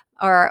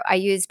 or I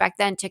used back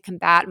then to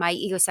combat my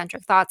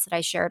egocentric thoughts that I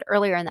shared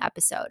earlier in the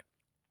episode.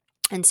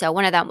 And so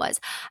one of them was,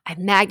 I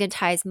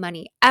magnetize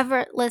money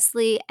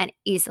effortlessly and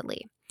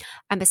easily.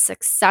 I'm a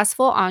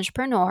successful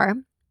entrepreneur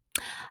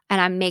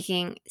and I'm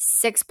making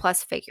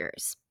 6+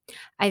 figures.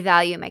 I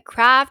value my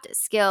craft,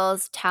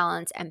 skills,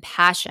 talents, and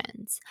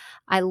passions.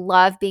 I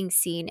love being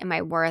seen in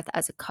my worth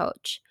as a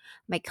coach.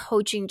 My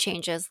coaching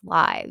changes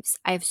lives.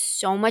 I have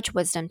so much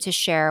wisdom to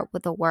share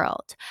with the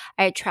world.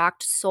 I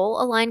attract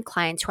soul-aligned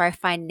clients who are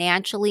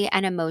financially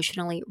and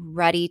emotionally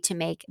ready to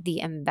make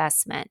the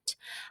investment.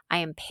 I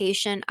am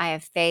patient. I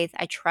have faith.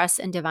 I trust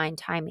in divine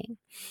timing.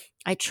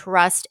 I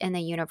trust in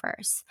the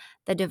universe.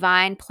 The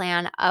divine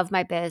plan of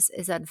my biz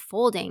is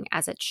unfolding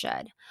as it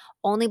should.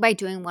 Only by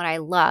doing what I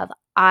love,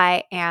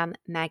 I am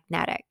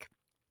magnetic.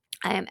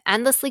 I am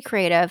endlessly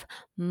creative.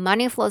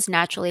 Money flows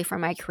naturally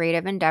from my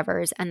creative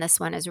endeavors. And this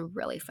one is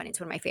really funny.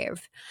 It's one of my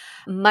favorite.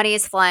 Money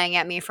is flying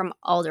at me from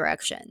all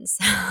directions.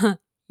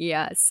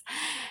 Yes.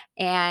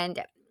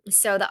 And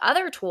so the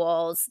other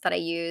tools that I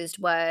used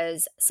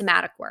was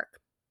somatic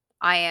work.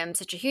 I am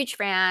such a huge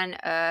fan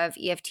of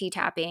EFT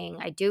tapping.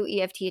 I do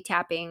EFT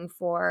tapping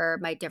for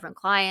my different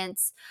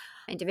clients.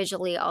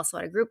 individually, also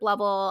at a group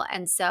level.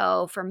 And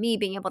so for me,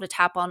 being able to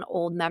tap on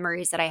old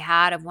memories that I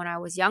had of when I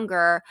was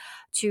younger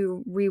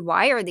to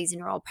rewire these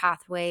neural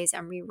pathways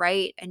and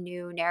rewrite a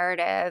new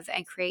narrative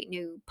and create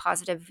new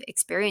positive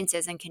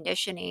experiences and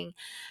conditioning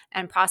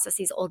and process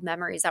these old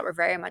memories that were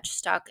very much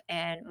stuck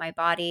in my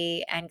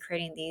body and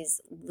creating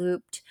these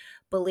looped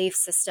belief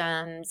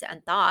systems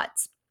and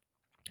thoughts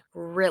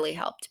really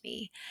helped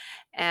me.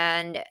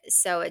 And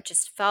so it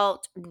just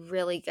felt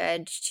really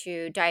good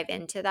to dive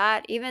into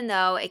that, even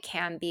though it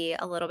can be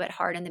a little bit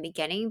hard in the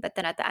beginning. But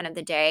then at the end of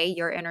the day,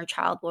 your inner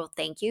child will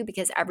thank you,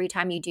 because every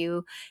time you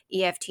do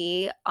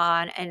EFT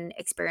on an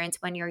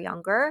experience when you're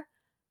younger,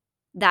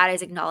 that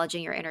is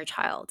acknowledging your inner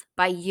child.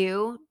 By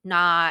you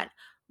not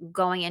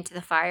going into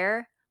the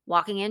fire,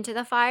 walking into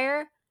the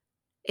fire,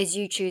 is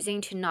you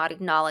choosing to not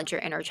acknowledge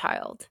your inner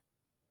child.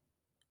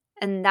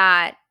 And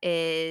that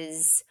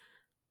is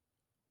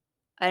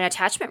an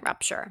attachment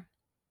rupture,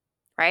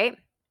 right?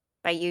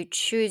 By you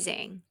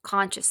choosing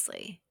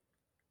consciously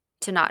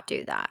to not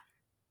do that.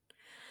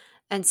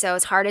 And so,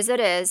 as hard as it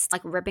is, like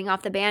ripping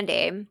off the Band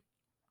Aid,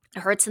 it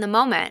hurts in the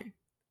moment,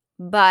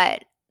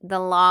 but the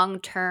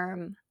long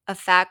term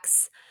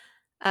effects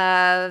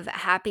of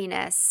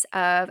happiness,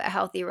 of a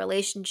healthy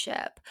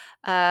relationship,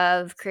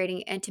 of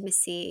creating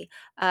intimacy,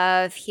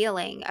 of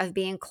healing, of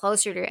being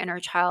closer to your inner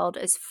child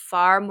is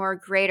far more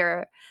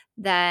greater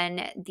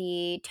than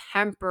the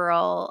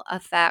temporal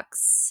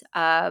effects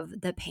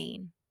of the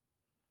pain.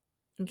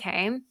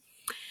 Okay.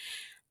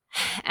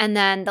 And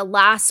then the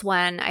last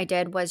one I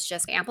did was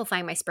just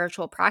amplifying my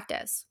spiritual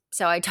practice.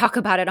 So I talk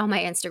about it on my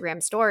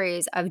Instagram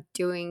stories of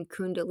doing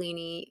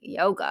Kundalini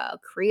yoga,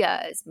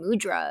 Kriyas,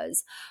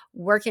 mudras,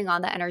 working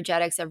on the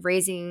energetics of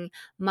raising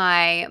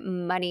my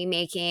money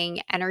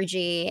making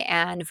energy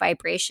and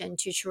vibration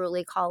to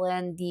truly call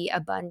in the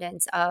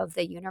abundance of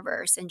the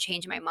universe and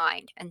change my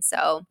mind. And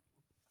so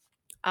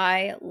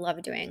I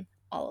love doing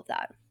all of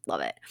that.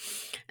 Love it.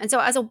 And so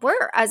as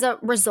a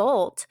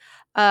result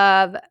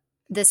of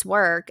this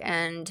work,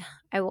 and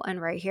I will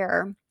end right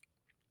here,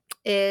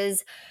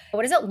 is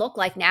what does it look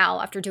like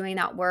now after doing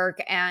that work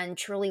and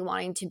truly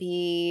wanting to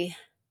be,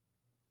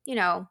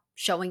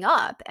 showing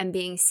up and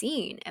being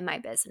seen in my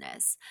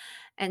business?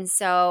 And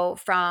so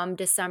from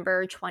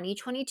December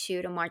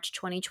 2022 to March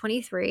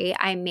 2023,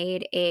 I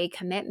made a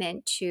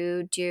commitment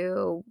to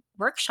do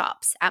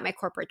workshops at my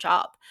corporate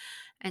job.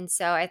 And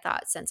so I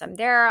thought, since I'm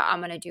there, I'm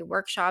going to do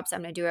workshops.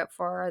 I'm going to do it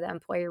for the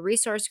employee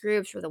resource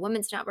groups, for the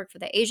Women's Network, for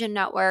the Asian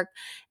Network.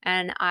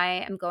 And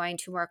I am going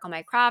to work on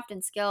my craft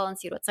and skill and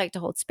see what it's like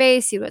to hold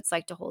space, see what it's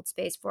like to hold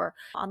space for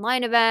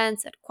online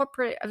events, at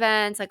corporate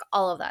events, like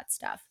all of that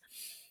stuff.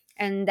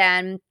 And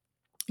then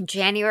in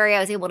January,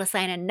 I was able to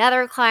sign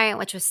another client,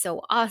 which was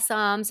so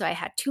awesome. So I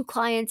had 2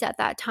 clients at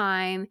that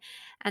time.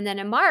 And then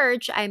in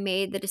March, I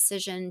made the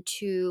decision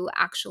to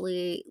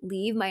actually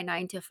leave my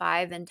 9 to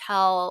 5 and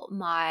tell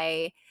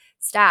my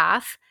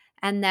staff.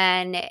 And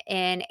then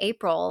in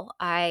April,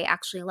 I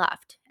actually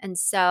left. And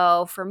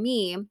so for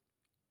me,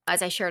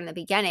 as I shared in the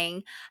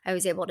beginning, I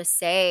was able to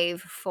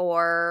save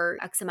for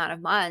X amount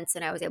of months,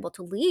 and I was able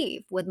to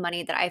leave with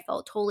money that I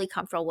felt totally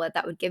comfortable with,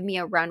 that would give me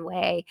a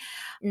runway.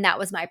 And that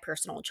was my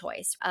personal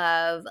choice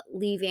of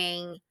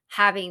leaving,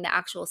 having the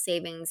actual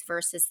savings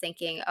versus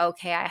thinking,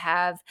 okay, I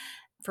have,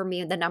 for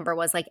me, the number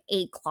was like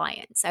 8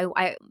 clients.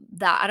 I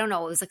don't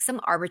know, it was like some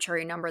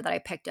arbitrary number that I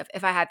picked up.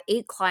 If I have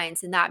 8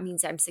 clients, then that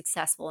means I'm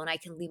successful and I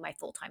can leave my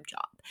full-time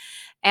job.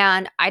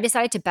 And I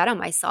decided to bet on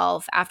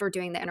myself after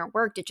doing the inner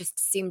work. It just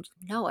seemed,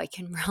 no, I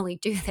can really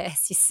do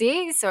this. You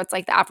see? So it's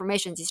like the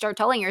affirmations. You start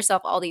telling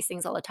yourself all these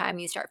things all the time.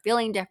 You start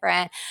feeling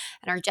different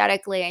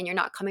energetically, and you're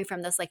not coming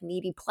from this like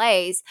needy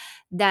place,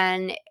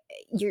 then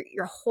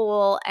your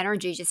whole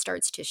energy just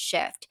starts to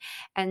shift.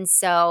 And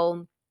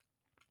so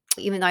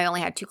even though I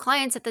only had 2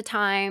 clients at the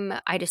time,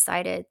 I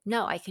decided,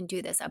 no, I can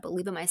do this. I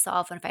believe in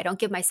myself. And if I don't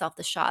give myself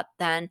the shot,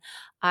 then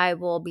I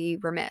will be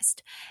remiss.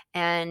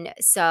 And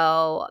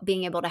so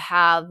being able to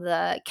have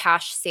the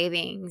cash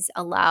savings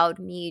allowed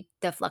me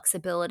the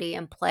flexibility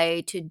and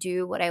play to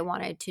do what I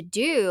wanted to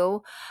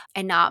do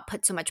and not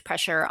put so much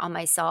pressure on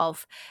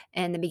myself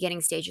in the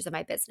beginning stages of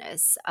my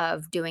business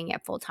of doing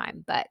it full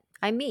time. But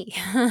I'm me.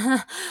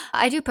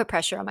 I do put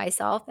pressure on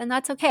myself, and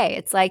that's okay.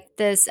 It's like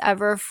this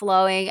ever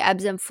flowing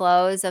ebbs and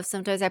flows of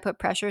sometimes I put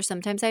pressure,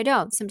 sometimes I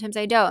don't, sometimes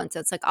I don't. So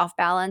it's like off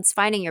balance,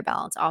 finding your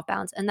balance, off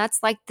balance. And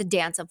that's like the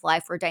dance of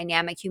life. We're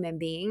dynamic human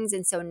beings.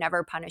 And so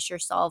never punish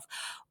yourself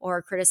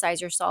or criticize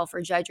yourself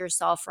or judge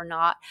yourself for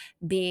not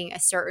being a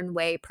certain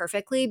way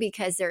perfectly,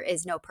 because there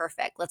is no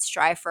perfect. Let's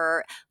strive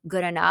for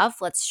good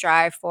enough. Let's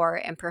strive for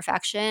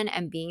imperfection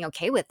and being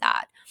okay with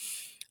that.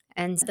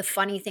 And the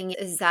funny thing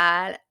is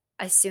that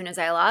as soon as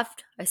I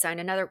left, I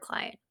signed another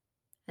client.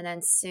 And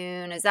then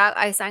soon as that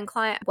I signed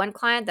one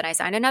client, then I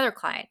signed another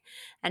client.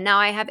 And now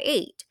I have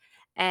 8.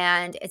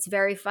 And it's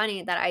very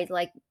funny that I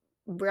like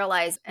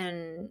realize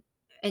in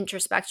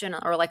introspection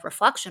or like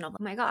reflection of,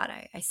 oh my God,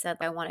 I said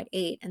I wanted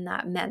 8, and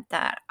that meant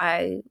that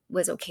I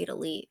was okay to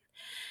leave.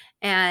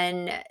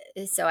 And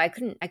so I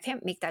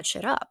can't make that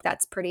shit up.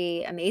 That's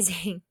pretty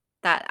amazing.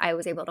 that I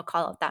was able to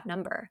call out that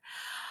number.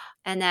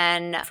 And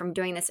then from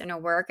doing this inner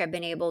work, I've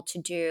been able to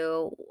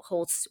do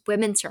whole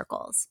women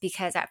circles,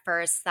 because at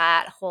first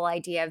that whole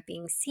idea of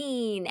being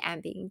seen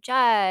and being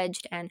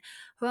judged and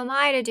who am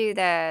I to do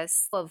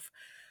this, of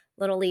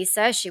little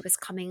Lisa, she was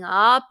coming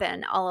up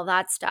and all of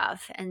that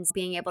stuff, and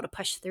being able to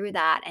push through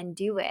that and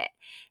do it.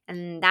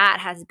 And that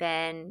has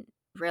been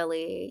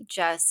really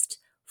just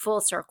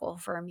full circle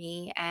for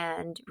me,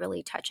 and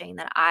really touching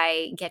that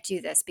I get to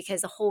do this,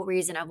 because the whole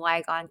reason of why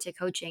I got into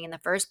coaching in the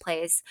first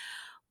place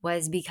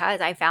was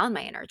because I found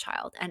my inner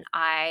child, and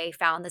I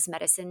found this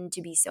medicine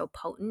to be so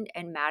potent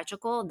and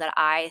magical that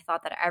I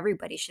thought that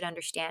everybody should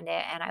understand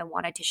it, and I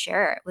wanted to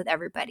share it with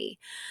everybody,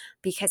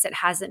 because it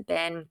hasn't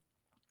been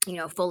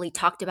fully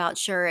talked about.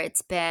 Sure,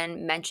 it's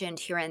been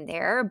mentioned here and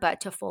there, but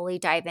to fully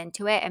dive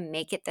into it and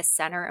make it the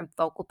center and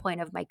focal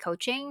point of my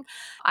coaching,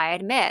 I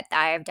admit that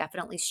I have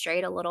definitely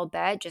strayed a little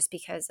bit just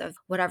because of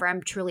whatever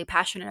I'm truly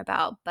passionate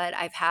about. But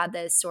I've had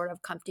this sort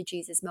of come to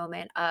Jesus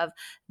moment of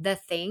the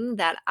thing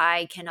that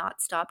I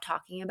cannot stop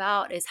talking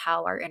about is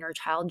how our inner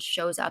child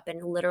shows up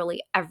in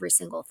literally every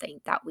single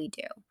thing that we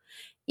do,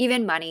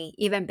 even money,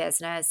 even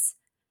business,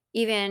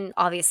 even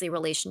obviously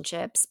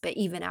relationships, but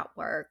even at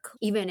work,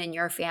 even in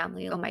your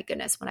family. Oh my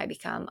goodness, when I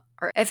become,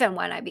 or if and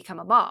when I become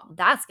a mom,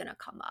 that's going to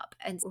come up.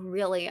 And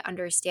really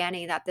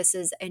understanding that this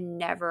is a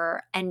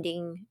never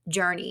ending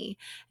journey.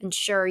 And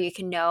sure, you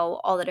can know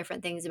all the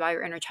different things about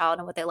your inner child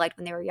and what they liked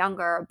when they were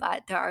younger,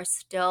 but there are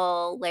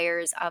still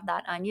layers of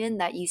that onion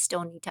that you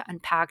still need to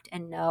unpack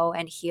and know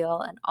and heal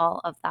and all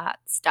of that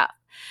stuff.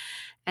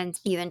 And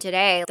even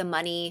today, the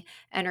money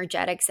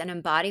energetics and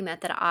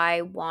embodiment that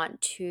I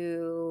want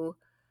to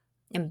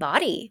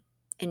embody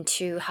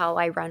into how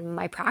I run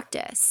my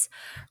practice.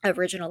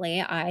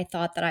 Originally, I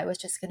thought that I was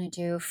just going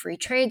to do free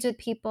trades with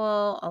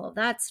people, all of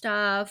that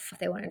stuff. If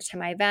they wanted to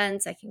my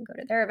events, I can go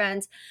to their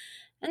events.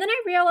 And then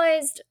I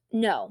realized,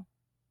 no,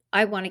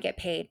 I want to get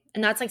paid.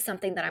 And that's like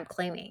something that I'm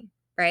claiming.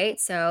 Right.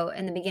 So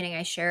in the beginning,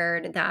 I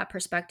shared that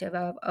perspective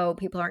of, oh,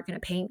 people aren't going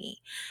to pay me.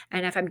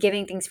 And if I'm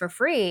giving things for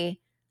free,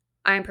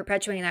 I'm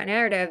perpetuating that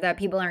narrative that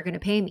people aren't going to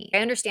pay me. I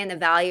understand the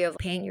value of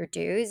paying your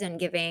dues and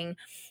giving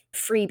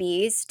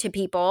freebies to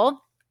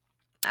people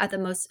at the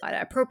most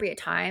appropriate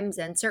times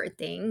and certain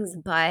things.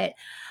 But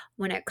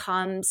when it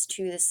comes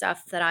to the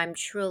stuff that I'm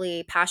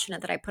truly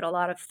passionate, that I put a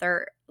lot of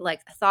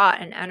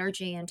thought and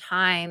energy and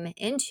time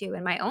into,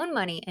 and my own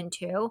money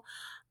into,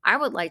 I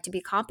would like to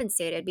be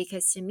compensated,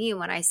 because to me,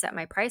 when I set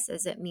my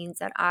prices, it means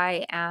that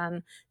I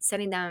am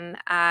setting them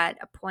at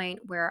a point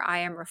where I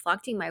am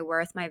reflecting my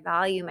worth, my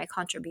value, my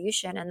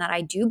contribution, and that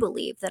I do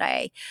believe that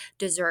I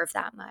deserve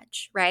that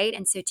much, right?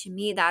 And so to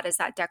me, that is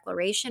that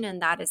declaration,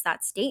 and that is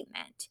that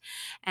statement,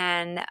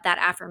 and that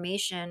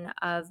affirmation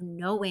of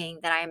knowing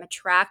that I am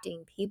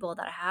attracting people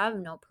that have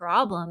no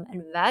problem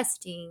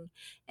investing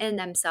in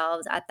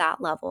themselves at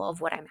that level of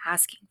what I'm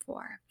asking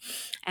for.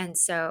 And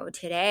so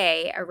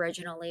today,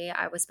 originally,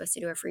 I was supposed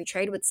to do a free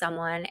trade with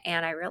someone,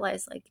 and I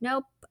realized, like,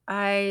 nope,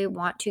 I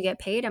want to get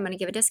paid. I'm going to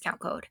give a discount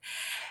code.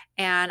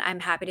 And I'm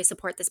happy to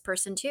support this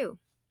person too,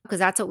 because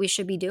that's what we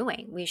should be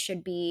doing. We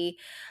should be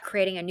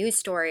creating a news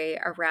story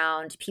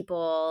around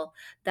people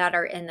that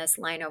are in this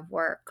line of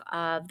work,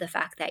 of the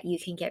fact that you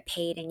can get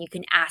paid and you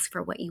can ask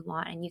for what you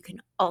want, and you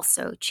can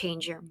also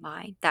change your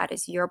mind. That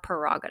is your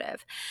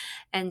prerogative.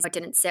 And so it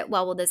didn't sit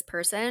well with this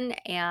person,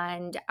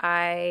 and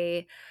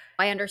I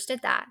understood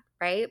that,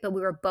 right? But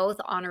we were both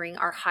honoring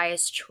our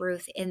highest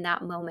truth in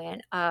that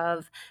moment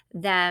of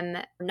them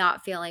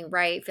not feeling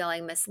right,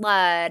 feeling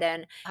misled,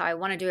 and how I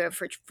want to do it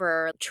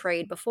for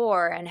trade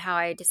before, and how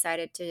I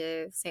decided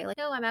to say, like,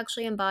 no, I'm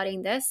actually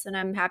embodying this, and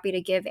I'm happy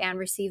to give and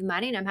receive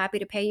money, and I'm happy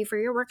to pay you for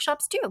your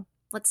workshops too.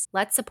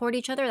 Let's support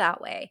each other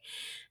that way.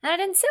 And that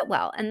didn't sit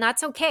well, and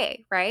that's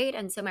okay, right?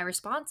 And so my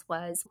response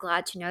was,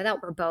 glad to know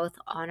that we're both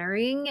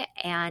honoring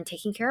and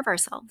taking care of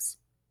ourselves.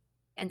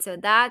 And so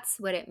that's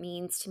what it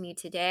means to me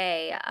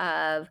today,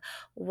 of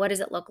what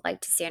does it look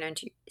like to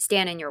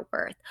stand in your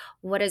worth?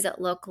 What does it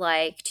look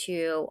like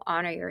to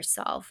honor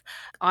yourself,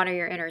 honor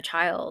your inner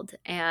child,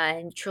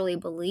 and truly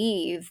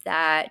believe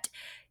that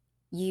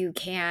you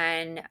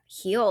can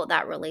heal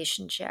that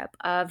relationship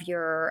of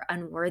your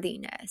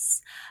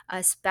unworthiness,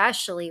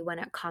 especially when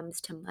it comes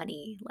to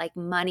money. Like,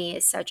 money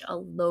is such a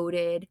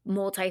loaded,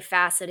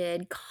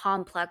 multifaceted,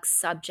 complex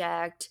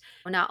subject.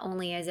 Not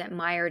only is it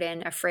mired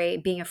in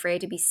being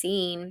afraid to be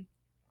seen,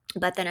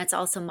 but then it's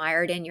also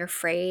mired in you're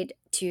afraid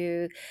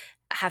to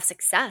have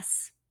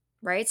success,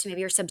 right? So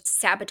maybe you're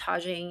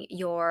sabotaging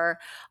your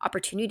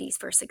opportunities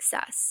for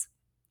success.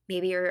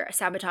 Maybe you're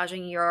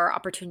sabotaging your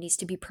opportunities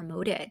to be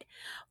promoted,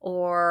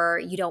 or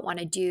you don't want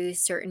to do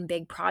certain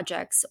big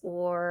projects,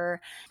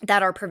 or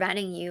that are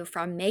preventing you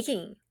from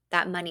making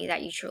that money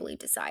that you truly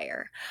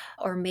desire.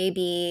 Or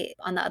maybe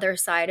on the other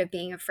side of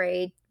being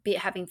afraid,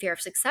 having fear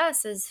of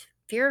success, is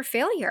fear of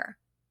failure.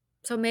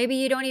 So maybe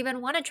you don't even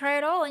want to try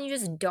at all, and you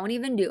just don't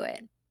even do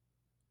it.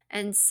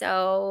 And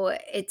so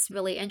it's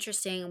really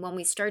interesting when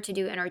we start to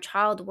do inner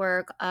child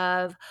work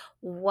of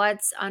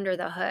what's under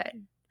the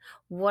hood.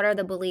 What are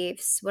the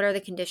beliefs? What are the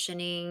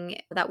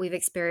conditioning that we've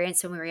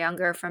experienced when we were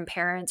younger from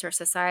parents or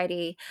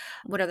society?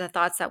 What are the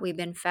thoughts that we've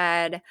been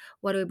fed?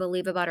 What do we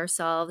believe about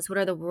ourselves? What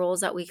are the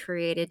rules that we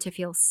created to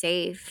feel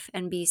safe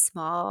and be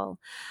small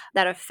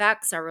that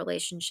affects our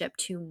relationship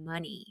to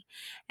money?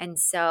 And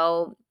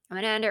so I'm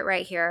going to end it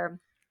right here.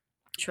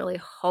 Truly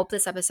hope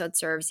this episode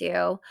serves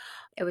you.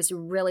 It was a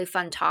really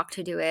fun talk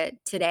to do it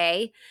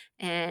today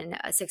in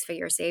a Six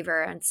Figure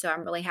Saver. And so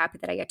I'm really happy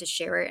that I get to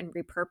share it and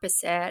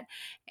repurpose it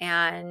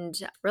and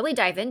really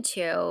dive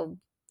into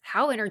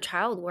how inner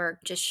child work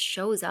just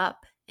shows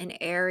up in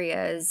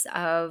areas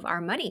of our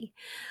money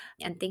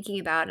and thinking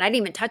about, and I didn't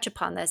even touch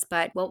upon this,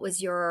 but what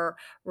was your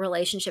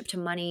relationship to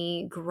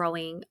money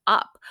growing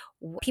up?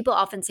 People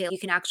often say you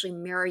can actually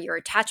mirror your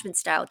attachment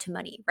style to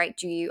money, right?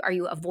 Are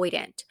you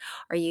avoidant?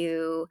 Are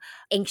you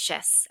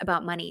anxious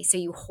about money? So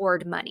you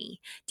hoard money?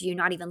 Do you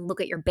not even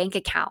look at your bank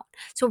account?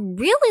 So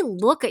really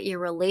look at your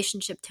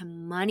relationship to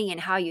money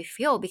and how you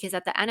feel, because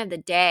at the end of the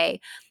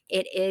day,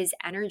 it is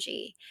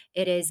energy.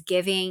 It is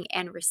giving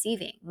and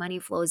receiving. Money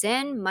flows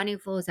in, money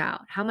flows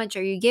out. How much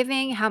are you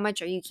giving? How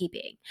much are you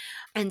keeping?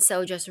 And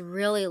so just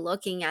really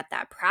looking at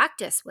that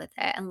practice with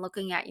it and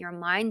looking at your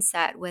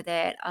mindset with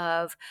it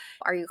of,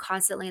 are you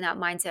constantly in that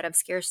mindset of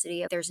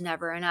scarcity? If there's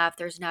never enough,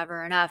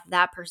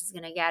 that person's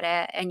going to get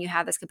it. And you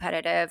have this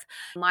competitive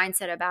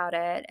mindset about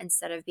it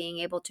instead of being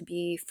able to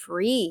be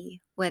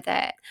free with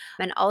it.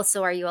 And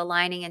also, are you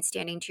aligning and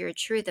standing to your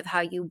truth of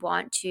how you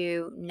want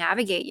to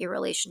navigate your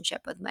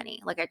relationship with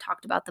money? Like I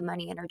talked about the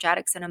money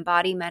energetics and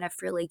embodiment of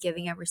freely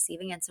giving and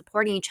receiving and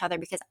supporting each other,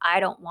 because I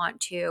don't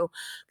want to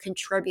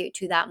contribute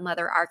to that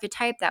mother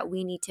archetype that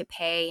we need to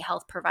pay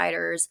health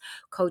providers,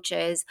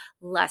 coaches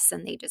less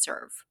than they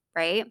deserve,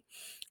 right?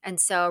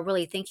 And so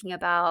really thinking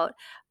about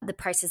the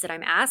prices that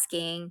I'm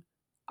asking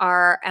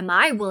am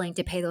I willing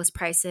to pay those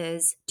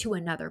prices to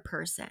another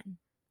person?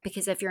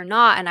 Because if you're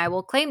not, and I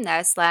will claim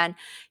this, then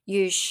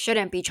you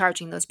shouldn't be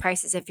charging those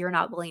prices if you're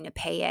not willing to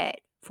pay it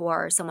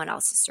for someone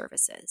else's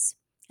services.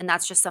 And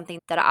that's just something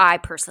that I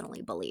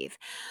personally believe,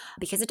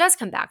 because it does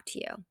come back to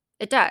you.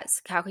 It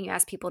does. How can you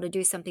ask people to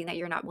do something that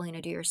you're not willing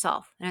to do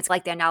yourself? And it's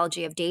like the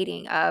analogy of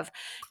dating, of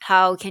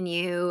how can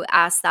you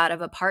ask that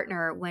of a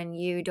partner when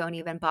you don't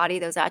even embody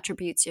those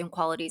attributes and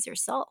qualities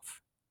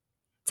yourself?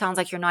 It sounds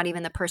like you're not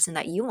even the person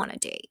that you want to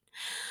date.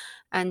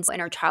 And so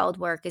inner child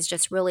work is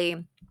just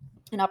really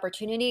an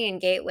opportunity and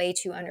gateway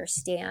to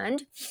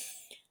understand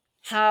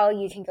how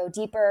you can go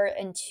deeper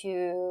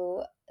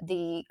into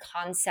the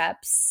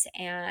concepts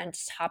and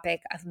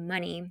topic of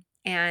money.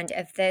 And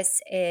if this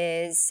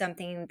is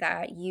something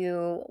that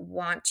you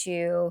want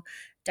to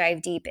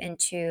dive deep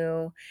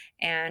into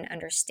and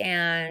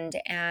understand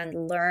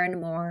and learn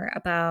more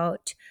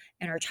about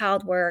inner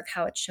child work,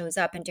 how it shows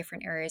up in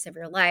different areas of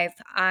your life,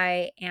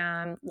 I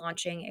am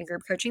launching a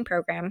group coaching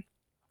program.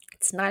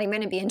 It's not even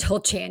going to be until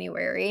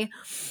January,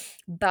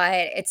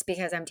 but it's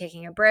because I'm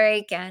taking a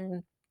break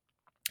and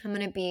I'm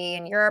going to be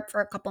in Europe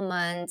for a couple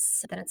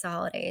months. Then it's the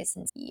holidays.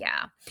 And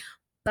yeah,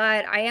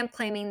 but I am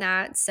claiming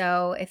that.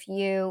 So if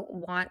you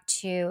want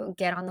to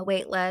get on the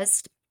wait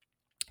list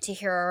to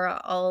hear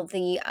all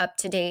the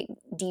up-to-date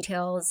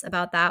details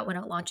about that when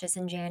it launches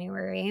in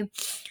January,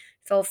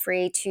 feel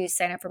free to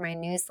sign up for my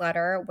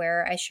newsletter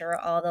where I share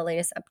all the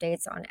latest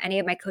updates on any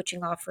of my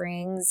coaching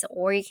offerings,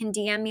 or you can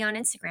DM me on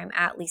Instagram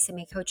at Lisa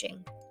May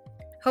Coaching.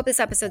 Hope this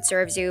episode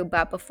serves you,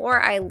 but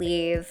before I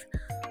leave,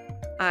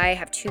 I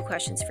have 2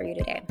 questions for you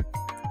today.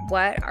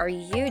 What are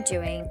you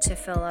doing to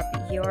fill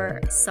up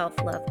your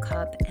self-love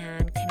cup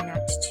and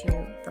connect to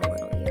the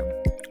little you?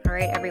 All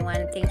right,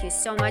 everyone, thank you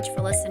so much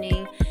for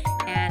listening,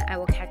 and I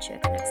will catch you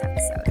at the next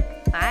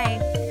episode.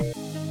 Bye.